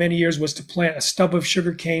job for many years was to plant a stub of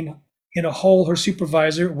sugarcane in a hole her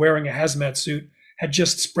supervisor, wearing a hazmat suit, had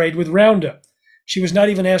just sprayed with Roundup. She was not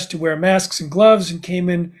even asked to wear masks and gloves and came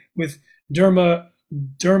in with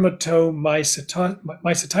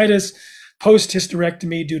dermatomyositis,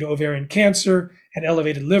 post-hysterectomy due to ovarian cancer, and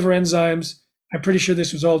elevated liver enzymes. I'm pretty sure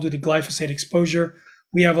this was all due to glyphosate exposure.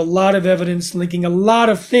 We have a lot of evidence linking a lot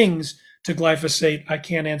of things to glyphosate. I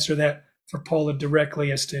can't answer that for Paula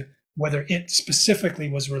directly as to whether it specifically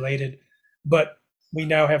was related, but we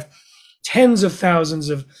now have tens of thousands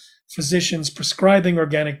of physicians prescribing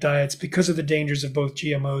organic diets because of the dangers of both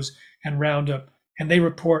GMOs and Roundup, and they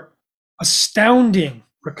report astounding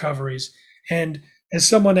recoveries. And as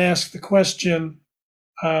someone asked the question,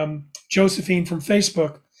 Josephine from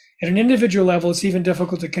Facebook. At an individual level, it's even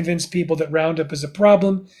difficult to convince people that Roundup is a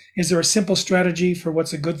problem. Is there a simple strategy for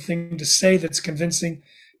what's a good thing to say that's convincing?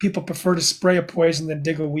 People prefer to spray a poison than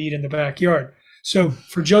dig a weed in the backyard. So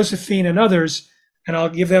for Josephine and others, and I'll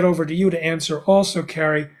give that over to you to answer also,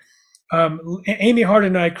 Carrie, Amy Hart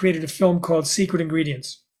and I created a film called Secret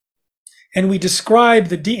Ingredients. And we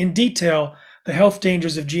describe in detail the health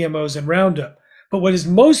dangers of GMOs and Roundup. But what is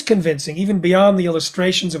most convincing, even beyond the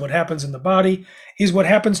illustrations of what happens in the body, is what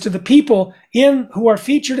happens to the people who are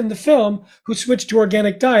featured in the film who switch to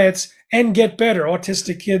organic diets and get better.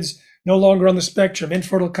 Autistic kids no longer on the spectrum,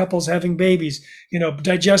 infertile couples having babies,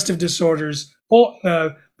 digestive disorders,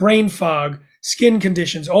 brain fog, skin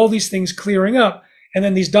conditions, all these things clearing up. And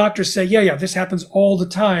then these doctors say, yeah, this happens all the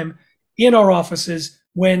time in our offices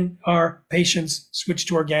when our patients switch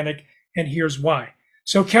to organic, and here's why.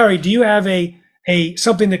 So Carrie, do you have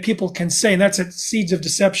something that people can say? And that's at Seeds of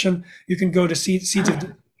Deception. You can go to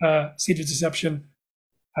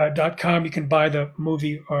seedsofdeception.com. You can buy the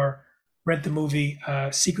movie or rent the movie,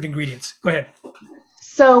 Secret Ingredients. Go ahead.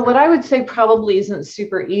 So what I would say probably isn't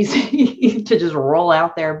super easy to just roll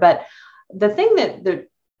out there, but the thing that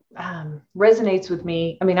resonates with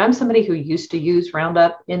me, I mean, I'm somebody who used to use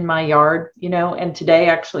Roundup in my yard, and today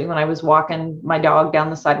actually when I was walking my dog down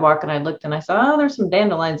the sidewalk and I looked and I saw, there's some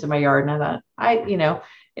dandelions in my yard. And I thought,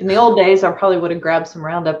 in the old days, I probably would have grabbed some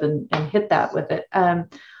Roundup and hit that with it.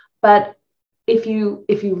 But if you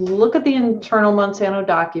look at the internal Monsanto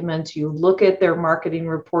documents, you look at their marketing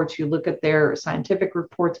reports, you look at their scientific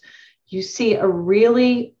reports, you see a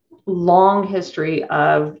really long history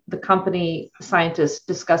of the company scientists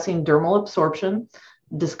discussing dermal absorption,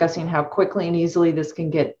 discussing how quickly and easily this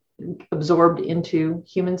can get absorbed into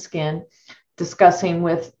human skin, discussing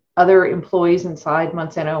with other employees inside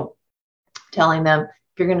Monsanto, telling them,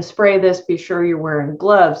 if you're going to spray this, be sure you're wearing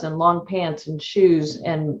gloves and long pants and shoes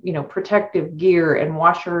and, protective gear, and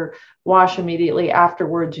wash immediately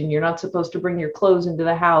afterwards. And you're not supposed to bring your clothes into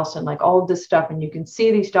the house, and like all of this stuff. And you can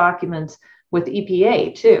see these documents with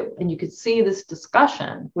EPA too. And you could see this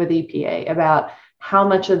discussion with EPA about how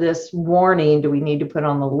much of this warning do we need to put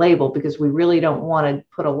on the label, because we really don't want to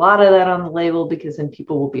put a lot of that on the label because then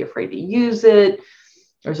people will be afraid to use it.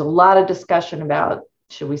 There's a lot of discussion about,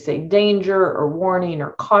 should we say danger or warning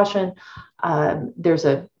or caution?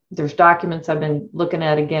 There's documents I've been looking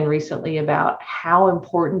at again recently about how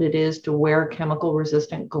important it is to wear chemical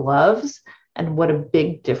resistant gloves and what a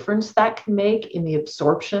big difference that can make in the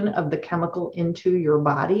absorption of the chemical into your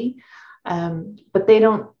body. But they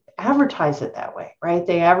don't advertise it that way, right?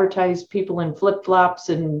 They advertise people in flip-flops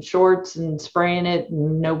and shorts and spraying it,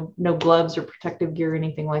 and no gloves or protective gear or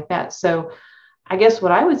anything like that. So I guess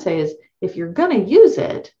what I would say is, if you're going to use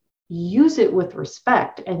it with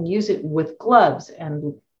respect and use it with gloves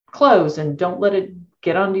and clothes, and don't let it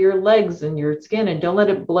get onto your legs and your skin, and don't let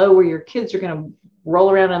it blow where your kids are going to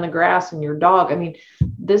roll around on the grass and your dog. I mean,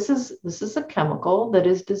 this is a chemical that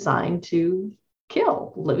is designed to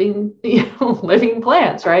kill living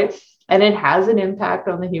plants, right? And it has an impact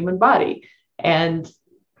on the human body. And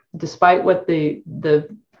despite what the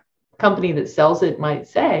company that sells it might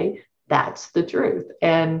say, that's the truth.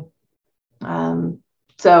 And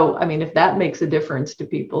so, I mean, if that makes a difference to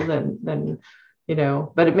people, then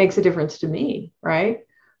but it makes a difference to me, right?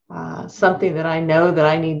 Something that I know that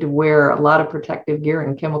I need to wear a lot of protective gear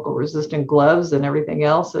and chemical resistant gloves and everything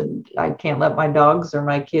else, and I can't let my dogs or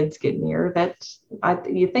my kids get near.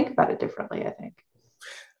 You think about it differently, I think.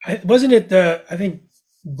 Wasn't it I think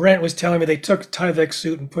Brent was telling me they took Tyvek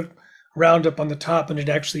suit and put Roundup on the top, and it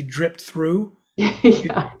actually dripped through.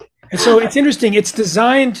 Yeah. And so it's interesting. It's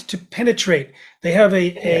designed to penetrate. They have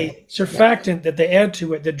a surfactant that they add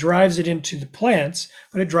to it that drives it into the plants,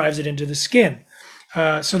 but it drives it into the skin.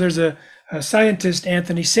 So there's a scientist,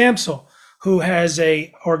 Anthony Samsel, who has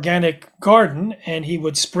a organic garden, and he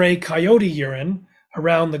would spray coyote urine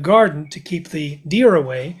around the garden to keep the deer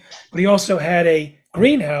away. But he also had a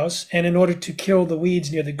greenhouse, and in order to kill the weeds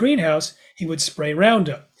near the greenhouse, he would spray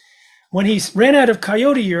Roundup. When he ran out of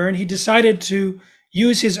coyote urine, he decided to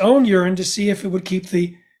use his own urine to see if it would keep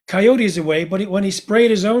the coyotes away. But when he sprayed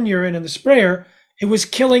his own urine in the sprayer, it was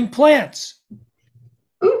killing plants.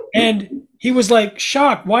 And he was like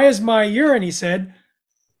shocked. Why is my urine, he said,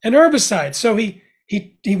 an herbicide? So he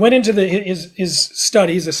went into his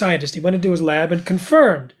study, he's a scientist. He went into his lab and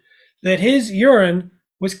confirmed that his urine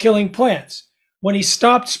was killing plants. When he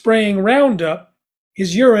stopped spraying Roundup,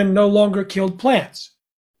 his urine no longer killed plants.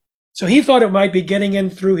 So he thought it might be getting in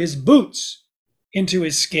through his boots into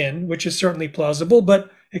his skin, which is certainly plausible,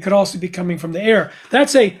 but it could also be coming from the air.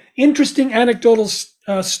 That's a interesting anecdotal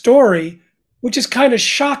story, which is kind of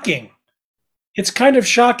shocking. it's kind of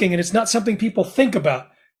shocking, and it's not something people think about.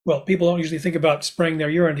 Well, people don't usually think about spraying their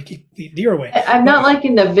urine to keep the deer away. I'm not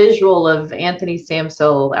liking the visual of Anthony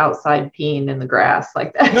Samsel outside peeing in the grass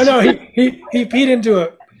like that. No, he peed into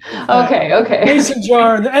a Okay. mason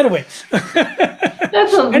jar. Anyway,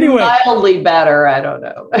 That's anyway, mildly better. I don't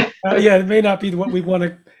know. yeah, it may not be what we want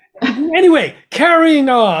to. Anyway, carrying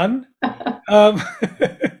on. Um,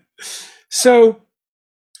 so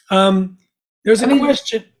there's a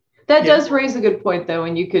question. That does raise a good point, though,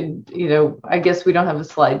 and you could, I guess we don't have a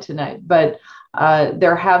slide tonight, but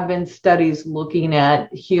there have been studies looking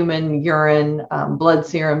at human urine, blood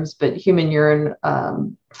serums, but human urine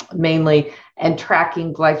mainly, and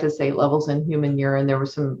tracking glyphosate levels in human urine. There were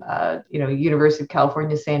some, University of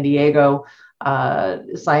California, San Diego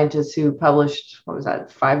scientists who published, what was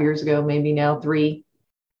that, 5 years ago, maybe now 3.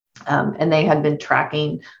 And they had been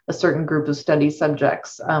tracking a certain group of study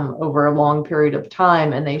subjects over a long period of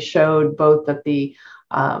time, and they showed both that the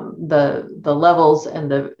levels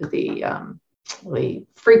and the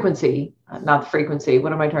frequency, not the frequency.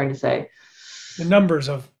 What am I trying to say? The numbers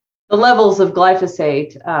of the levels of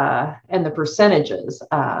glyphosate and the percentages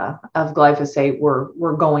of glyphosate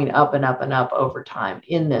were going up and up and up over time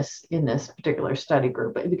in this particular study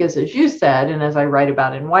group. Because as you said, and as I write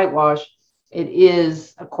about in Whitewash, it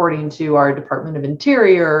is, according to our Department of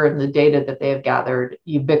Interior and the data that they have gathered,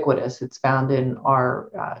 ubiquitous. It's found in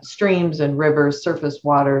our streams and rivers, surface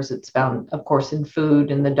waters. It's found, of course, in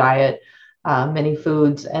food, in the diet, many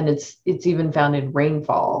foods, and it's even found in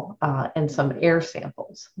rainfall and some air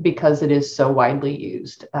samples because it is so widely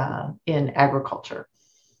used in agriculture.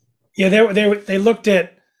 Yeah, they looked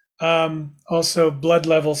at also blood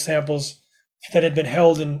level samples that had been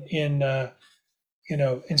held in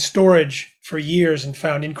storage for years and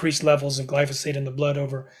found increased levels of glyphosate in the blood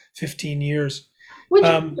over 15 years.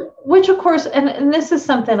 Which of course, and this is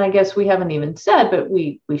something I guess we haven't even said, but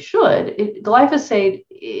we should. Glyphosate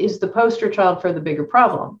is the poster child for the bigger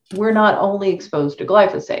problem. We're not only exposed to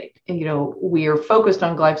glyphosate. We are focused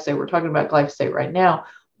on glyphosate. We're talking about glyphosate right now,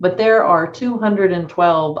 but there are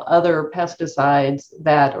 212 other pesticides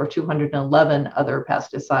or 211 other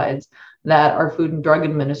pesticides that our Food and Drug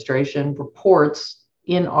Administration reports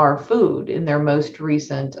in our food in their most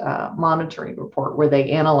recent monitoring report, where they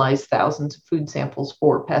analyze thousands of food samples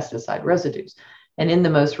for pesticide residues. And in the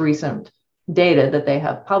most recent data that they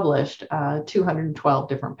have published, 212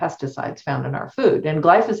 different pesticides found in our food. And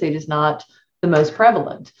glyphosate is not the most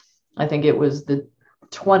prevalent. I think it was the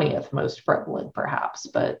 20th most prevalent, perhaps,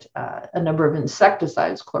 but a number of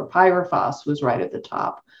insecticides, chlorpyrifos was right at the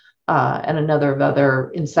top, and a number of other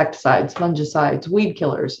insecticides, fungicides, weed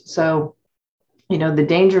killers. So the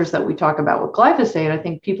dangers that we talk about with glyphosate, I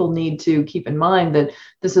think people need to keep in mind that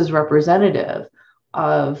this is representative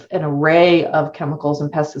of an array of chemicals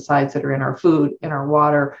and pesticides that are in our food, in our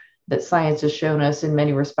water, that science has shown us in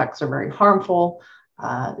many respects are very harmful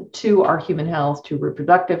to our human health, to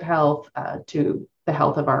reproductive health, to the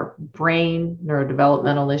health of our brain,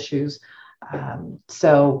 neurodevelopmental issues.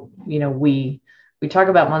 We talk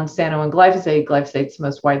about Monsanto and glyphosate. Glyphosate's the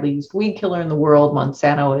most widely used weed killer in the world.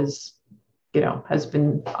 Monsanto is has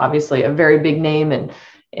been obviously a very big name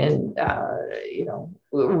in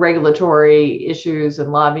regulatory issues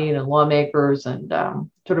and lobbying and lawmakers and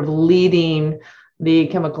sort of leading the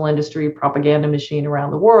chemical industry propaganda machine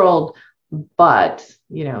around the world. But,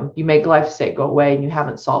 you make glyphosate go away and you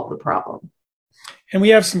haven't solved the problem. And we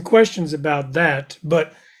have some questions about that,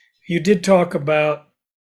 but you did talk about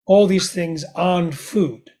all these things on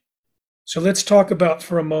food. So let's talk about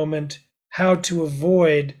for a moment how to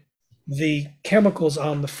avoid the chemicals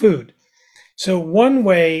on the food. So one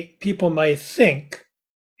way people might think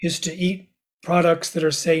is to eat products that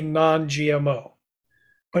are, say, non-GMO.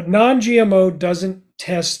 But non-GMO doesn't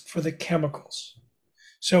test for the chemicals.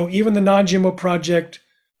 So even the Non-GMO Project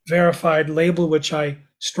verified label, which I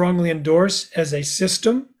strongly endorse as a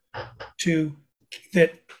system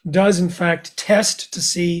that does in fact test to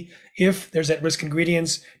see if there's at-risk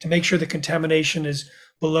ingredients, to make sure the contamination is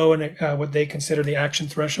below what they consider the action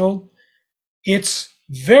threshold. It's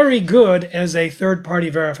very good as a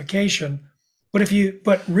third-party verification,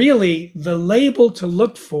 but really the label to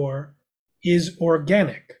look for is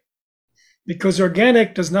organic, because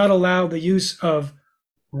organic does not allow the use of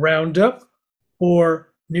Roundup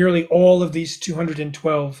or nearly all of these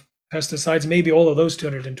 212 pesticides, maybe all of those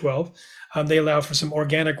 212. They allow for some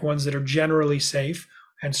organic ones that are generally safe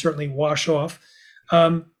and certainly wash off.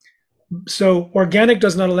 So organic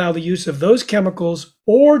does not allow the use of those chemicals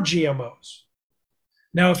or GMOs.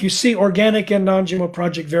 Now, if you see organic and non-GMO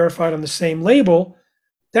Project verified on the same label,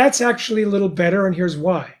 that's actually a little better, and here's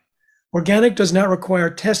why. Organic does not require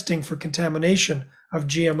testing for contamination of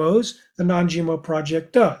GMOs. The Non-GMO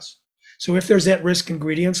Project does. So if there's at-risk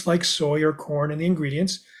ingredients like soy or corn in the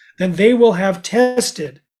ingredients, then they will have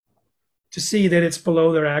tested to see that it's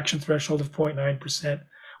below their action threshold of 0.9%.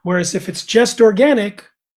 Whereas if it's just organic,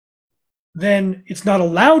 then it's not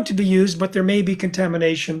allowed to be used, but there may be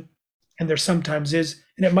contamination, and there sometimes is,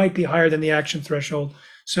 and it might be higher than the action threshold.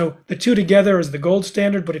 So the two together is the gold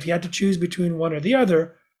standard, but if you had to choose between one or the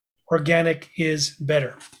other, organic is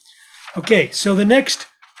better. Okay, so the next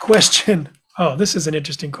question, oh, this is an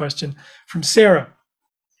interesting question from Sarah.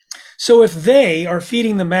 So if they are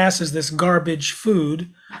feeding the masses this garbage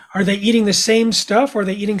food, are they eating the same stuff or are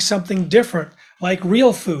they eating something different, like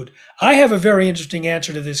real food? I have a very interesting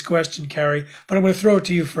answer to this question, Carrie, but I'm going to throw it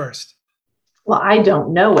to you first. Well, I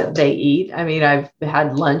don't know what they eat. I mean, I've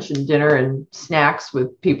had lunch and dinner and snacks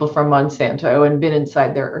with people from Monsanto and been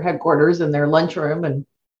inside their headquarters and their lunchroom and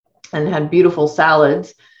had beautiful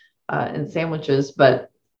salads and sandwiches, but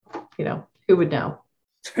who would know?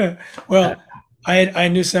 Well, I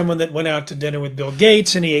knew someone that went out to dinner with Bill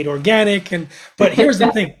Gates and he ate organic. But here's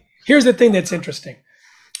the thing. Here's the thing that's interesting.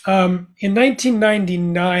 In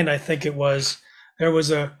 1999, I think it was, there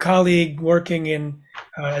was a colleague working in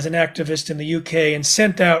as an activist in the UK and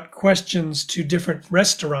sent out questions to different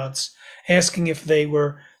restaurants asking if they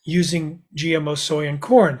were using GMO soy and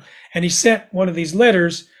corn. And he sent one of these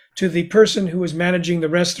letters to the person who was managing the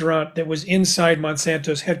restaurant that was inside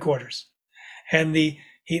Monsanto's headquarters. And the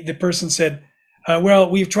person said, well,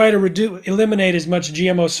 we've tried to eliminate as much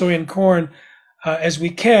GMO soy and corn as we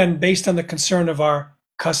can based on the concern of our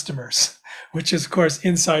customers, which is, of course,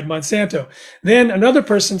 inside Monsanto. Then another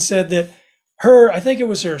person said that I think it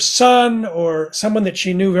was her son or someone that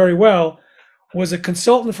she knew very well, was a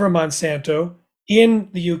consultant for Monsanto in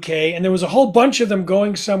the UK, and there was a whole bunch of them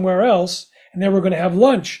going somewhere else, and they were going to have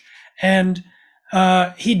lunch. And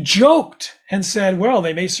he joked and said, well,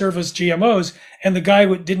 they may serve us GMOs. And the guy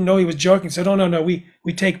didn't know he was joking, said, oh, no,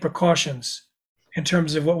 we take precautions in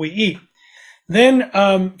terms of what we eat. Then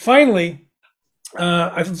finally,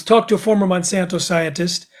 I talked to a former Monsanto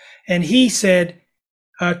scientist, and he said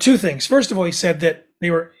two things. First of all, he said that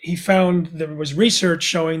he found there was research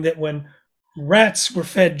showing that when rats were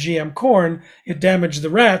fed GM corn, it damaged the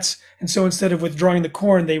rats. And so instead of withdrawing the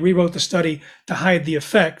corn, they rewrote the study to hide the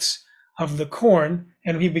effects of the corn.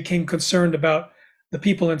 And he became concerned about the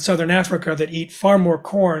people in Southern Africa that eat far more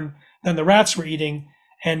corn than the rats were eating,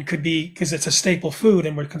 and could be, because it's a staple food,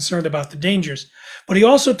 and we're concerned about the dangers. But he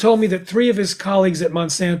also told me that 3 of his colleagues at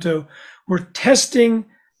Monsanto were testing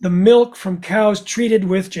the milk from cows treated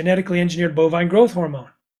with genetically engineered bovine growth hormone.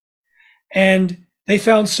 And they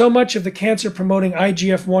found so much of the cancer-promoting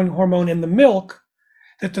IGF-1 hormone in the milk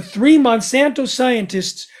that the 3 Monsanto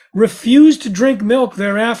scientists refused to drink milk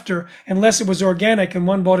thereafter unless it was organic, and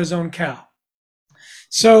one bought his own cow.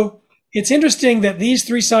 So it's interesting that these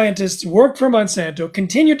 3 scientists worked for Monsanto,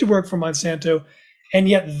 continued to work for Monsanto, and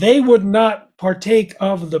yet they would not partake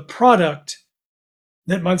of the product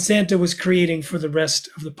that Monsanto was creating for the rest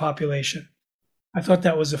of the population. I thought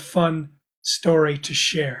that was a fun story to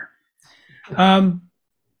share. And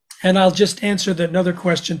I'll just answer another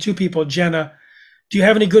question. 2 people, Jenna, do you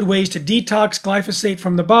have any good ways to detox glyphosate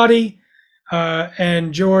from the body?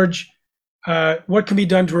 And George, what can be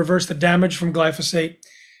done to reverse the damage from glyphosate?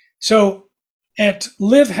 So at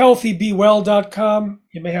livehealthybewell.com,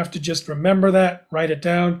 you may have to just remember that, write it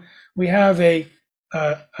down. We have a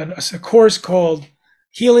course called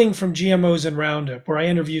Healing from GMOs and Roundup, where I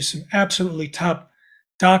interview some absolutely top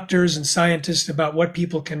doctors and scientists about what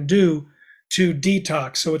people can do to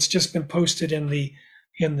detox. So it's just been posted in the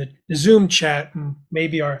Zoom chat, and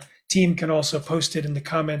maybe our team can also post it in the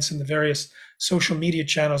comments in the various social media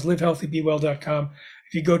channels, livehealthybewell.com.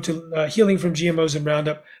 If you go to Healing from GMOs and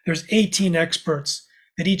Roundup, there's 18 experts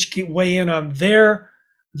that each weigh in on their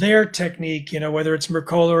technique, whether it's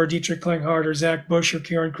Mercola or Dietrich Klinghardt or Zach Bush or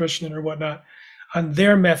Kieran Krishnan or whatnot, on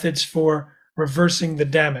their methods for reversing the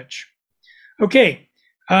damage. Okay,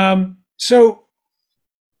 so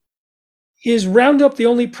is Roundup the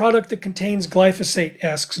only product that contains glyphosate,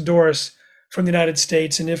 asks Doris from the United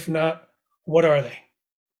States, and if not, what are they?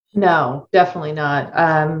 No, definitely not.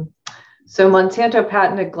 So Monsanto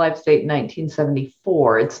patented glyphosate in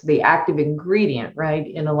 1974. It's the active ingredient, right,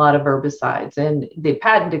 in a lot of herbicides, and the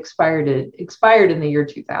patent expired in the year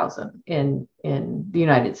 2000 in the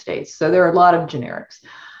United States. So there are a lot of generics,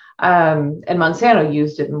 and Monsanto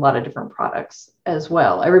used it in a lot of different products as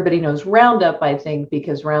well. Everybody knows Roundup, I think,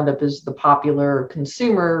 because Roundup is the popular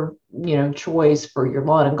consumer, choice for your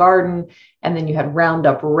lawn and garden, and then you had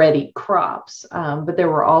Roundup Ready crops, but there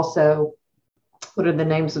were also what are the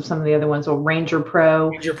names of some of the other ones? Well, Ranger Pro,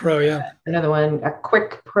 Ranger Pro, yeah. another one, a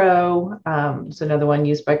Quick Pro. It's another one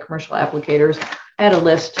used by commercial applicators. I had a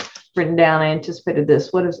list written down. I anticipated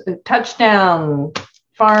this. What is a Touchdown,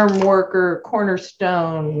 Farm Worker,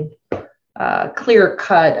 Cornerstone, Clear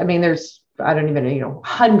Cut? I mean, there's, I don't even know,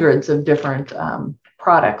 hundreds of different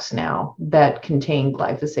products now that contain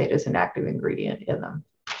glyphosate as an active ingredient in them.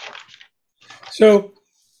 So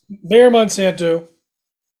Bayer Monsanto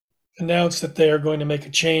announced that they are going to make a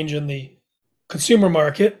change in the consumer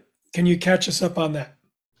market. Can you catch us up on that?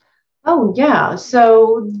 Oh, yeah.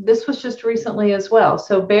 So this was just recently as well.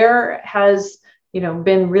 So Bayer has,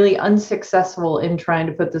 been really unsuccessful in trying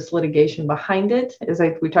to put this litigation behind it. As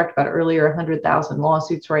we talked about earlier, 100,000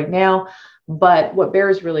 lawsuits right now. But what Bayer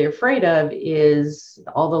is really afraid of is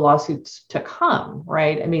all the lawsuits to come,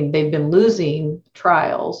 right? I mean, they've been losing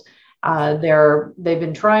trials. They've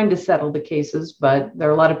been trying to settle the cases, but there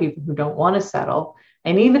are a lot of people who don't want to settle.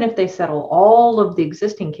 And even if they settle all of the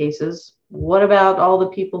existing cases, what about all the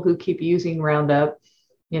people who keep using Roundup,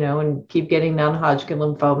 and keep getting non-Hodgkin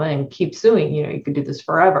lymphoma and keep suing? You could do this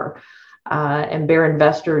forever. And Bayer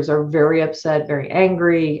investors are very upset, very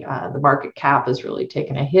angry. The market cap has really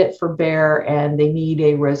taken a hit for Bayer, and they need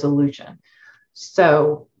a resolution.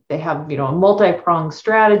 So they have, a multi-pronged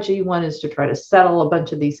strategy. One is to try to settle a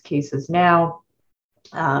bunch of these cases now,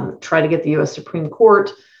 try to get the U.S. Supreme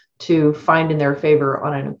Court to find in their favor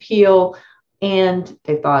on an appeal. And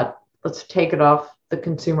they thought, let's take it off the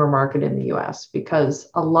consumer market in the U.S. because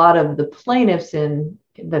a lot of the plaintiffs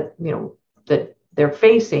that they're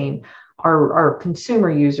facing are consumer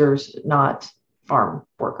users, not farm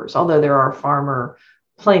workers, although there are farmer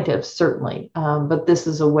plaintiffs, certainly. But this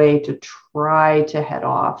is a way to try to head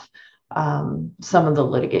off some of the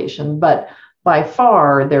litigation. But by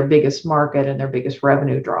far, their biggest market and their biggest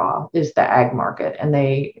revenue draw is the ag market. And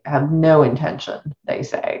they have no intention, they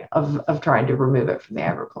say, of trying to remove it from the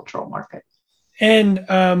agricultural market. And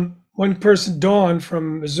one person, Dawn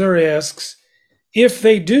from Missouri, asks, if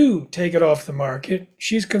they do take it off the market,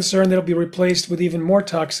 she's concerned that it'll be replaced with even more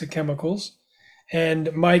toxic chemicals.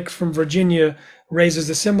 And Mike from Virginia raises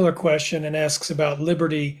a similar question and asks about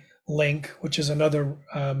Liberty Link, which is another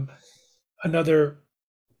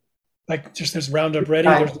like just there's Roundup Ready,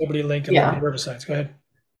 there's Liberty Link and Liberty herbicides. Go ahead.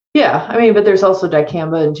 Yeah, I mean, but there's also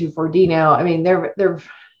dicamba and 2,4-D now. I mean,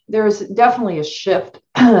 there's definitely a shift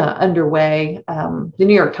underway. The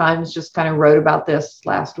New York Times just kind of wrote about this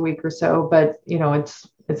last week or so, but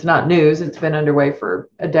it's not news. It's been underway for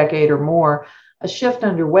a decade or more. A shift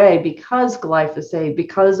underway because glyphosate,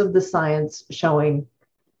 because of the science showing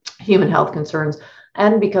human health concerns,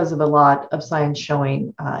 and because of a lot of science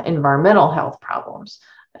showing environmental health problems,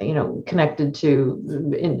 connected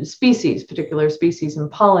to species, particular species and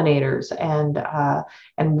pollinators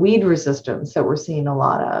and weed resistance that we're seeing a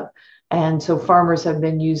lot of. And so farmers have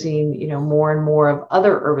been using, more and more of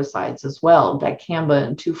other herbicides as well, dicamba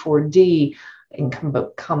and 2,4-D in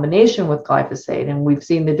combination with glyphosate. And we've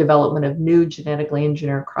seen the development of new genetically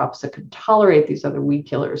engineered crops that can tolerate these other weed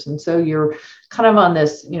killers. And so you're kind of on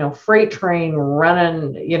this, freight train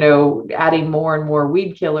running, adding more and more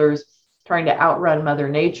weed killers, trying to outrun Mother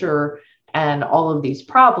Nature and all of these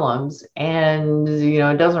problems. And,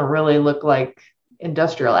 it doesn't really look like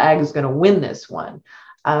industrial ag is going to win this one.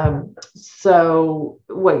 So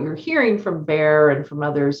what you're hearing from Bayer and from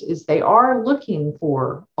others is they are looking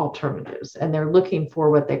for alternatives, and they're looking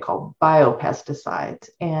for what they call biopesticides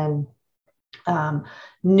and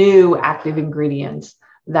new active ingredients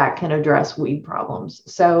that can address weed problems.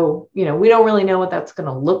 So, we don't really know what that's going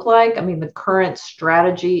to look like. I mean, the current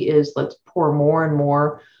strategy is let's pour more and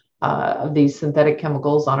more of these synthetic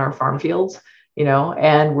chemicals on our farm fields,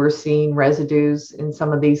 and we're seeing residues in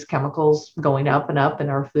some of these chemicals going up and up in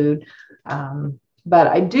our food. But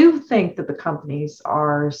I do think that the companies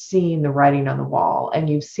are seeing the writing on the wall, and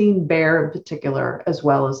you've seen Bayer in particular, as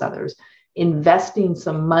well as others, investing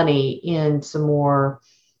some money in some more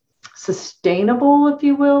sustainable, if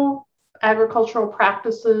you will, agricultural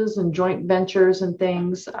practices and joint ventures and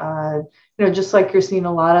things. Just like you're seeing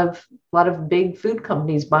a lot of big food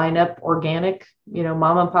companies buying up organic,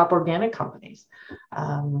 mom and pop organic companies.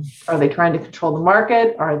 Are they trying to control the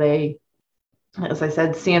market? Are they, as I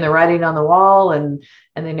said, seeing the writing on the wall and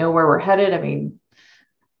they know where we're headed? I mean,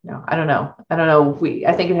 I don't know.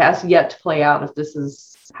 I think it has yet to play out if this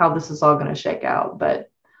is how this is all going to shake out. But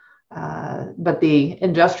the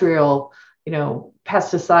industrial,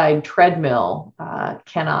 pesticide treadmill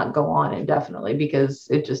cannot go on indefinitely because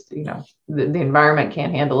it just, the environment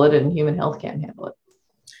can't handle it and human health can't handle it.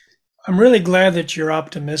 I'm really glad that you're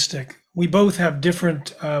optimistic we both have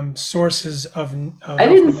different sources of I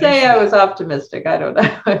didn't say I was optimistic. I don't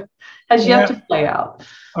know. Has yet to play out.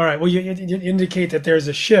 All right. Well, you indicate that there's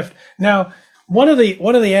a shift. Now, one of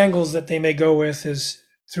the angles that they may go with is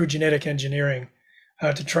through genetic engineering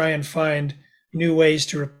to try and find new ways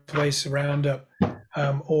to replace Roundup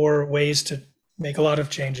or ways to make a lot of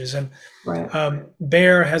changes. And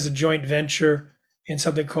Bayer has a joint venture in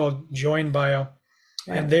something called Join Bio,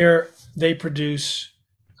 and they produce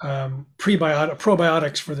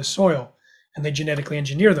probiotics for the soil, and they genetically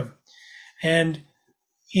engineer them. And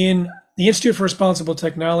the Institute for Responsible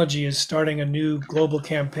Technology is starting a new global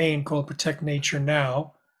campaign called Protect Nature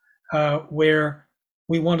Now, where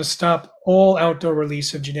we want to stop all outdoor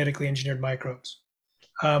release of genetically engineered microbes.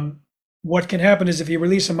 What can happen is if you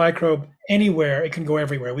release a microbe anywhere, it can go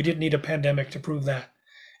everywhere. We didn't need a pandemic to prove that.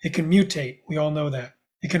 It can mutate. We all know that.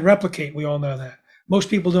 It can replicate. We all know that. Most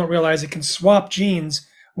people don't realize it can swap genes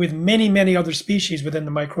with many, many other species within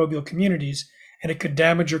the microbial communities, and it could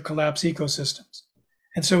damage or collapse ecosystems.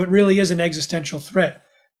 And so it really is an existential threat.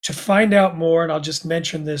 To find out more, and I'll just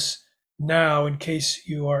mention this now in case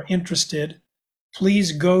you are interested,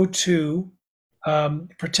 please go to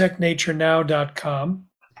protectnaturenow.com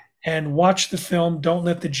and watch the film Don't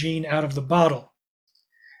Let the Gene Out of the Bottle.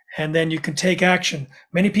 And then you can take action.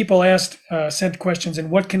 Many people sent questions,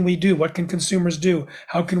 and what can we do? What can consumers do?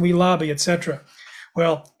 How can we lobby, etc.?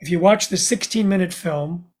 Well, if you watch the 16-minute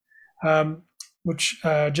film, which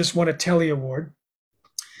just won a Telly Award,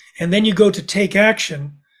 and then you go to take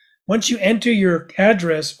action, once you enter your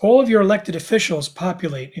address, all of your elected officials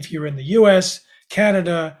populate. If you're in the US,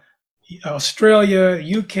 Canada, Australia,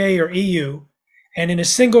 UK, or EU, and in a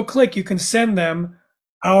single click, you can send them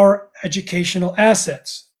our educational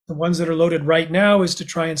assets. The ones that are loaded right now is to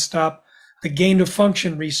try and stop the gain of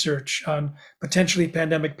function research on potentially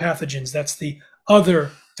pandemic pathogens. That's the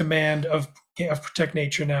other demand of Protect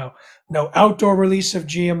Nature Now. No outdoor release of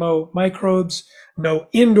GMO microbes, no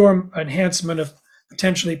indoor enhancement of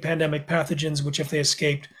potentially pandemic pathogens, which if they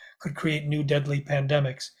escaped could create new deadly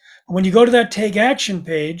pandemics. When you go to that Take Action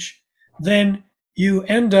page, then you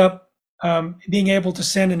end up being able to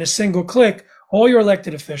send in a single click all your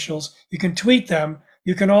elected officials. You can tweet them.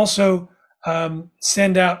 You can also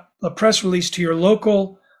send out a press release to your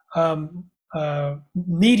local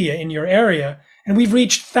media in your area. And we've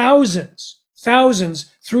reached thousands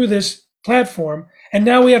through this platform. And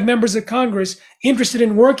now we have members of Congress interested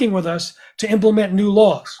in working with us to implement new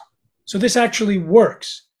laws. So this actually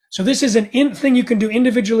works. So this is an thing you can do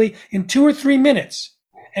individually in 2 or 3 minutes.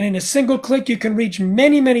 And in a single click, you can reach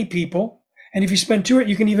many, many people. And if you spend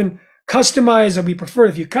you can even customize, and we prefer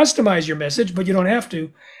if you customize your message, but you don't have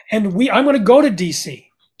to. And I'm going to go to DC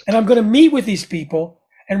and I'm going to meet with these people,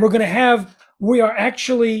 and we are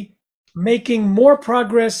actually making more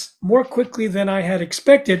progress more quickly than I had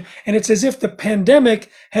expected. And it's as if the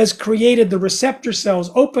pandemic has created the receptor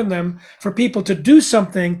cells, opened them for people to do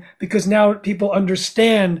something, because now people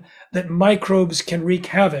understand that microbes can wreak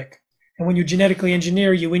havoc. And when you genetically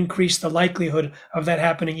engineer, you increase the likelihood of that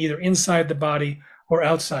happening either inside the body or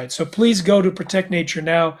outside. So please go to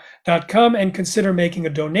protectnaturenow.com and consider making a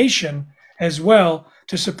donation as well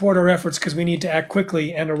to support our efforts, because we need to act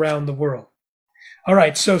quickly and around the world. All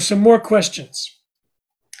right, so some more questions.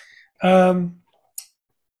 Are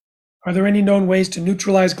there any known ways to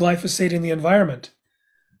neutralize glyphosate in the environment?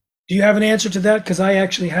 Do you have an answer to that? Because I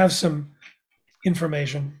actually have some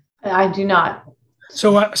information. I do not.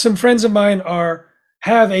 So some friends of mine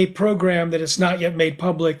have a program that is not yet made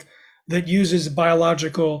public that uses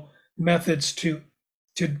biological methods to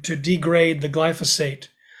degrade the glyphosate.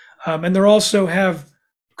 And they also have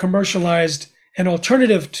commercialized an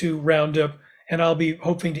alternative to Roundup, and I'll be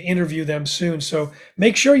hoping to interview them soon. So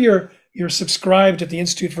make sure you're subscribed at the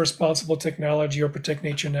Institute for Responsible Technology or Protect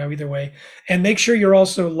Nature Now, either way. And make sure you're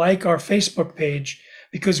also like our Facebook page,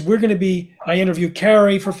 because I interview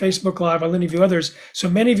Carrie for Facebook Live, I'll interview others. So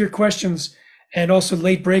many of your questions and also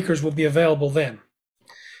late breakers will be available then.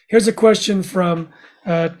 Here's a question from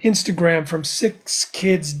Instagram from 6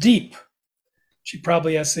 Kids Deep. She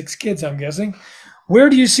probably has 6 kids, I'm guessing. Where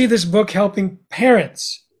do you see this book helping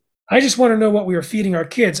parents? I just want to know what we are feeding our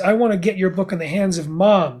kids. I want to get your book in the hands of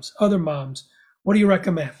moms, other moms. What do you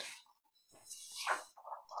recommend?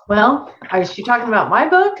 Well, is she talking about my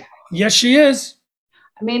book? Yes, she is.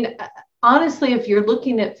 I mean, honestly, if you're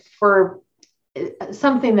looking for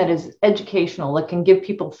something that is educational, that can give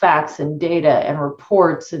people facts and data and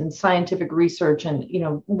reports and scientific research, and,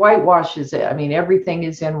 whitewash is it. I mean, everything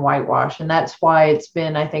is in whitewash. And that's why it's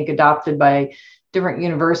been, I think, adopted by different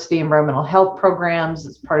university environmental health programs.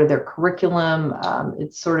 It's part of their curriculum.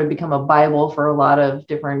 It's sort of become a Bible for a lot of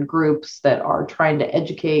different groups that are trying to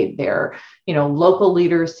educate their, local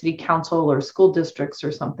leaders, city council or school districts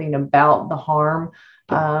or something about the harm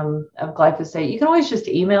of glyphosate. You can always just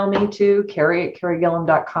email me too,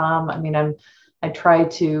 Carrie@carriegillam.com. I mean, I try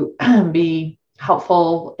to be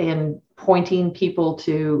helpful in pointing people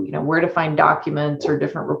to, where to find documents or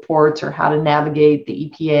different reports or how to navigate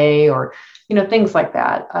the EPA or, things like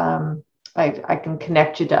that. I can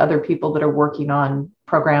connect you to other people that are working on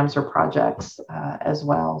programs or projects as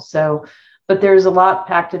well. So, but there's a lot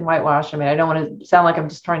packed in whitewash. I mean, I don't want to sound like I'm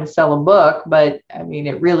just trying to sell a book, but I mean,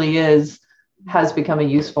 it really has become a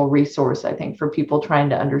useful resource, I think, for people trying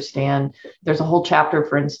to understand. There's a whole chapter,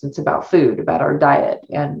 for instance, about food, about our diet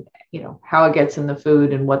and, how it gets in the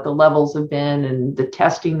food and what the levels have been and the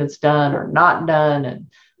testing that's done or not done. And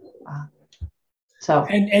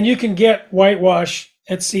And you can get whitewash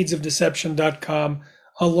at seedsofdeception.com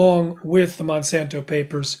along with the Monsanto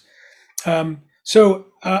papers. So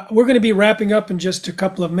we're going to be wrapping up in just a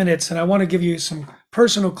couple of minutes, and I want to give you some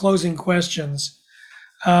personal closing questions.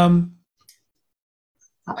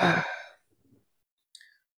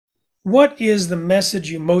 What is the message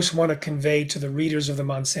you most want to convey to the readers of the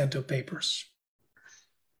Monsanto papers?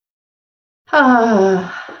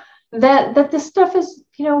 That this stuff is,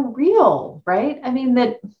 real, right? I mean,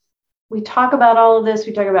 that we talk about all of this.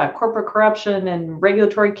 We talk about corporate corruption and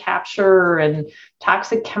regulatory capture and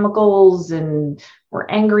toxic chemicals, and we're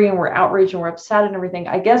angry and we're outraged and we're upset and everything.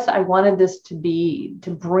 I guess I wanted this to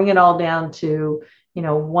bring it all down to,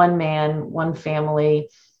 one man, one family,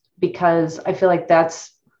 because I feel like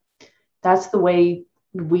that's the way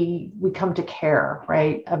we come to care,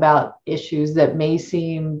 right, about issues that may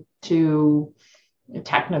seem too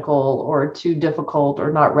technical or too difficult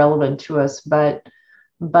or not relevant to us, but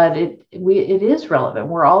it is relevant.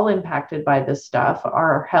 We're all impacted by this stuff,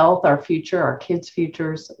 our health, our future, our kids'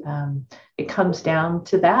 futures. It comes down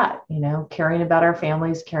to that, caring about our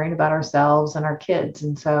families, caring about ourselves and our kids.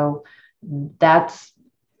 And so that's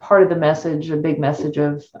part of the message, a big message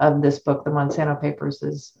of this book, The Monsanto Papers,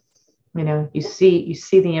 is, you see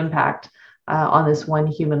the impact on this one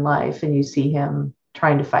human life, and you see him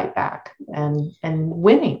trying to fight back and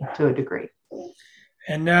winning to a degree.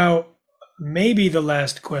 And now, maybe the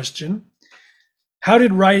last question. How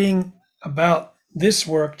did writing about this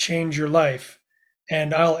work change your life?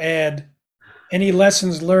 And I'll add, any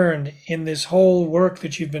lessons learned in this whole work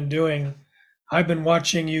that you've been doing? I've been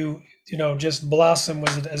watching you, just blossom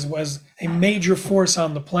as a major force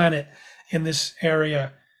on the planet in this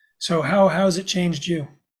area. So how has it changed you?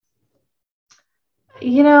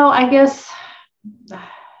 I guess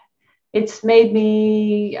it's made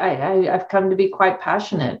me, I've come to be quite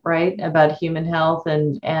passionate, right, about human health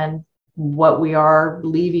and what we are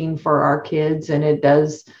leaving for our kids. And it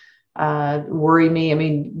does worry me. I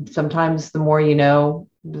mean, sometimes the more you know,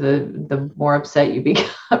 the more upset you become,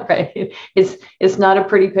 right? It's not a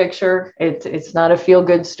pretty picture. It's not a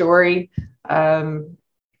feel-good story.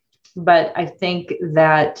 But I think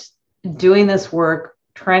that doing this work,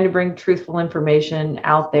 trying to bring truthful information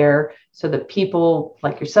out there so that people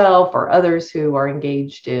like yourself or others who are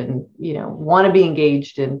engaged in, want to be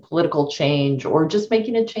engaged in political change or just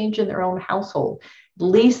making a change in their own household, at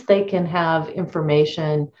least they can have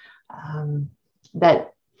information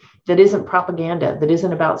that isn't propaganda, that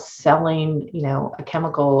isn't about selling, a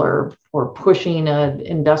chemical or pushing an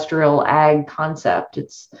industrial ag concept.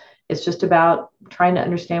 It's just about trying to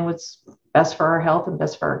understand what's best for our health and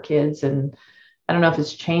best for our kids. And I don't know if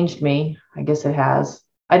it's changed me. I guess it has.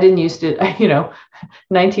 I didn't used to,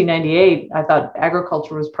 1998, I thought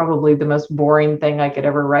agriculture was probably the most boring thing I could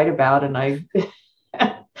ever write about. And I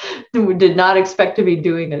did not expect to be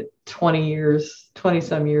doing it 20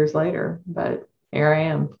 some years later, but here I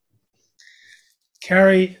am.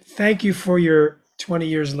 Carrie, thank you for your 20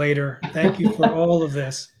 years later. Thank you for all of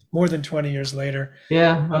this. More than 20 years later.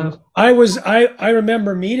 Yeah. I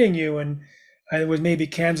remember meeting you, and it was maybe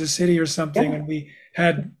Kansas City or something, and we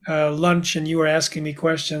had lunch, and you were asking me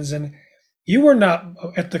questions, and you were not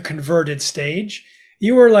at the converted stage.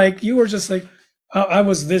 You were just like, I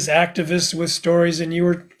was this activist with stories, and you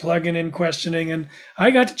were plugging in, questioning, and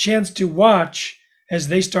I got the chance to watch as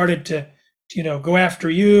they started to, go after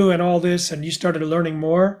you and all this, and you started learning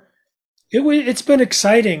more. It's been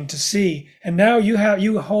exciting to see, and now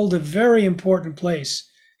you hold a very important place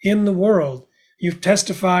in the world. You've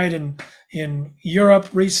testified in Europe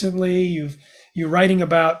recently. You're writing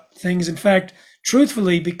about things. In fact,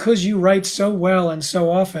 truthfully, because you write so well and so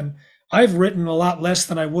often, I've written a lot less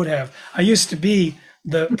than I would have. I used to be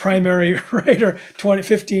the primary writer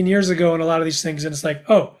 15 years ago and a lot of these things. And it's like,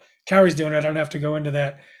 oh, Carrie's doing it. I don't have to go into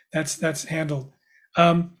that. That's handled.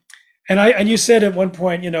 And you said at one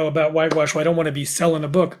point, about Whitewash, well, I don't want to be selling a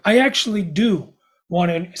book. I actually do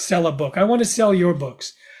want to sell a book. I want to sell your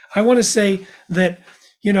books. I want to say that,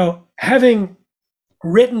 having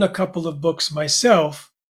written a couple of books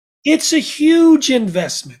myself, it's a huge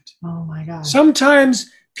investment. Oh my God.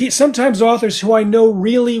 Sometimes authors who I know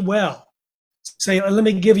really well say, let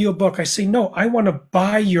me give you a book. I say, no, I want to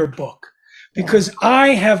buy your book because I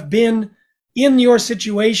have been in your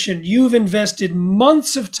situation. You've invested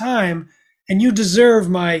months of time and you deserve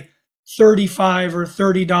my $35 or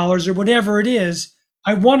 $30 or whatever it is.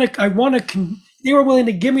 They were willing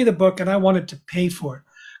to give me the book and I wanted to pay for it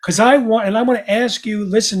because I want to ask you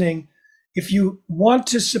listening, if you want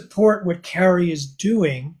to support what Carrie is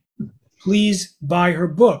doing, please buy her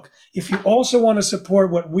book. If you also want to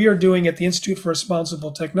support what we are doing at the Institute for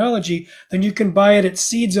Responsible Technology, then you can buy it at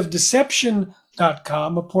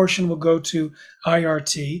seedsofdeception.com. A portion will go to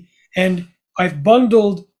IRT. And I've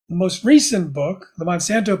bundled the most recent book, The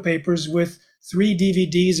Monsanto Papers, with 3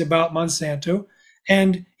 DVDs about Monsanto.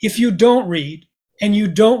 And if you don't read and you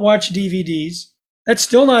don't watch DVDs, that's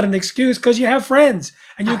still not an excuse because you have friends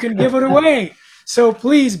and you can give it away. So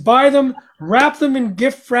please buy them, wrap them in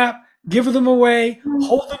gift wrap, give them away,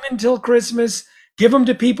 hold them until Christmas, give them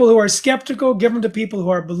to people who are skeptical, give them to people who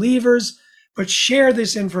are believers, but share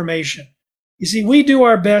this information. You see, we do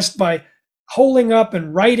our best by holding up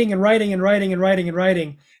and writing, and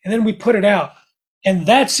then we put it out. And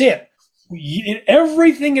that's it.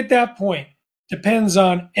 Everything at that point depends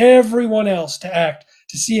on everyone else to act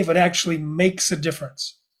to see if it actually makes a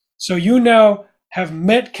difference. So you now have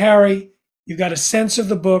met Carrie, you've got a sense of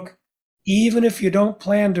the book. Even if you don't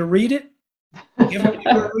plan to read it, give it to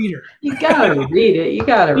a reader. You gotta read it. You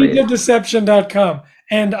gotta read it. Seedsofdeception.com.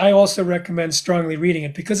 And I also recommend strongly reading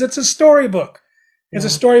it because it's a storybook. It's a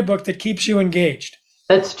storybook that keeps you engaged.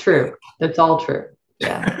 That's true. That's all true.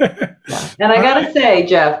 Yeah. And I gotta say,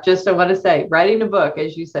 Jeff, I want to say, writing a book,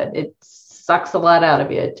 as you said, it sucks a lot out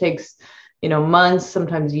of you. It takes months,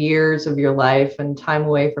 sometimes years of your life and time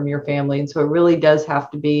away from your family. And so it really does have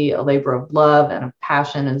to be a labor of love and a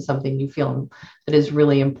passion and something you feel that is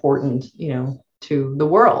really important, to the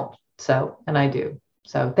world. So, and I do.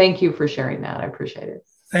 So thank you for sharing that. I appreciate it.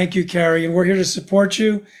 Thank you, Carrie. And we're here to support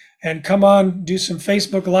you. And come on, do some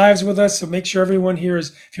Facebook Lives with us. So make sure everyone here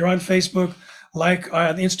is, if you're on Facebook, like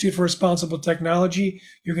the Institute for Responsible Technology,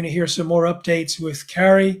 you're going to hear some more updates with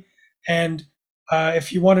Carrie. And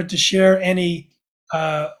if you wanted to share any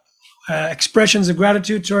expressions of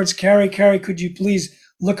gratitude towards Carrie, could you please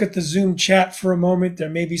look at the Zoom chat for a moment? There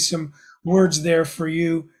may be some words there for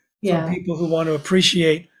you, for people who want to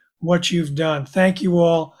appreciate what you've done. Thank you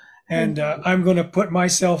all. And I'm going to put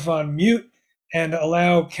myself on mute and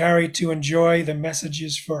allow Carrie to enjoy the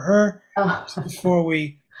messages for her before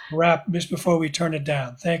we turn it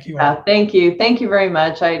down. Thank you all. Thank you. Thank you very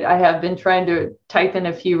much. I have been trying to type in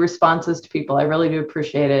a few responses to people. I really do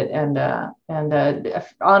appreciate it. And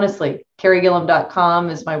honestly, carriegillam.com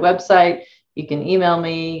is my website. You can email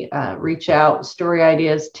me, reach out, story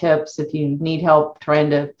ideas, tips. If you need help trying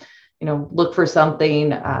to, look for something,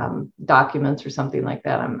 documents or something like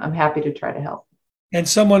that, I'm happy to try to help. And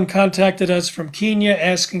someone contacted us from Kenya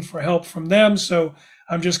asking for help from them. So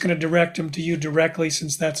I'm just going to direct them to you directly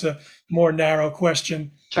since that's a more narrow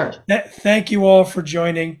question. Sure. Thank you all for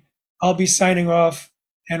joining. I'll be signing off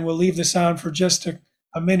and we'll leave this on for just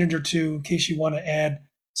a minute or two in case you want to add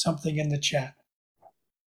something in the chat.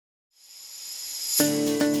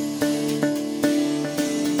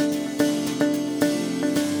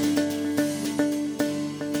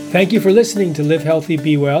 Thank you for listening to Live Healthy,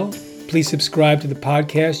 Be Well. Please subscribe to the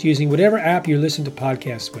podcast using whatever app you listen to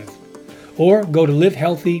podcasts with. Or go to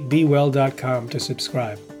livehealthybewell.com to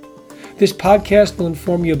subscribe. This podcast will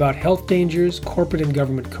inform you about health dangers, corporate and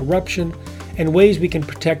government corruption, and ways we can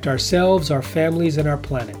protect ourselves, our families, and our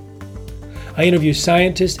planet. I interview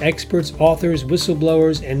scientists, experts, authors,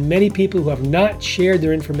 whistleblowers, and many people who have not shared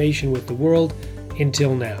their information with the world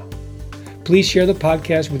until now. Please share the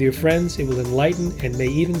podcast with your friends. It will enlighten and may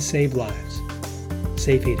even save lives.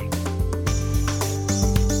 Safe eating.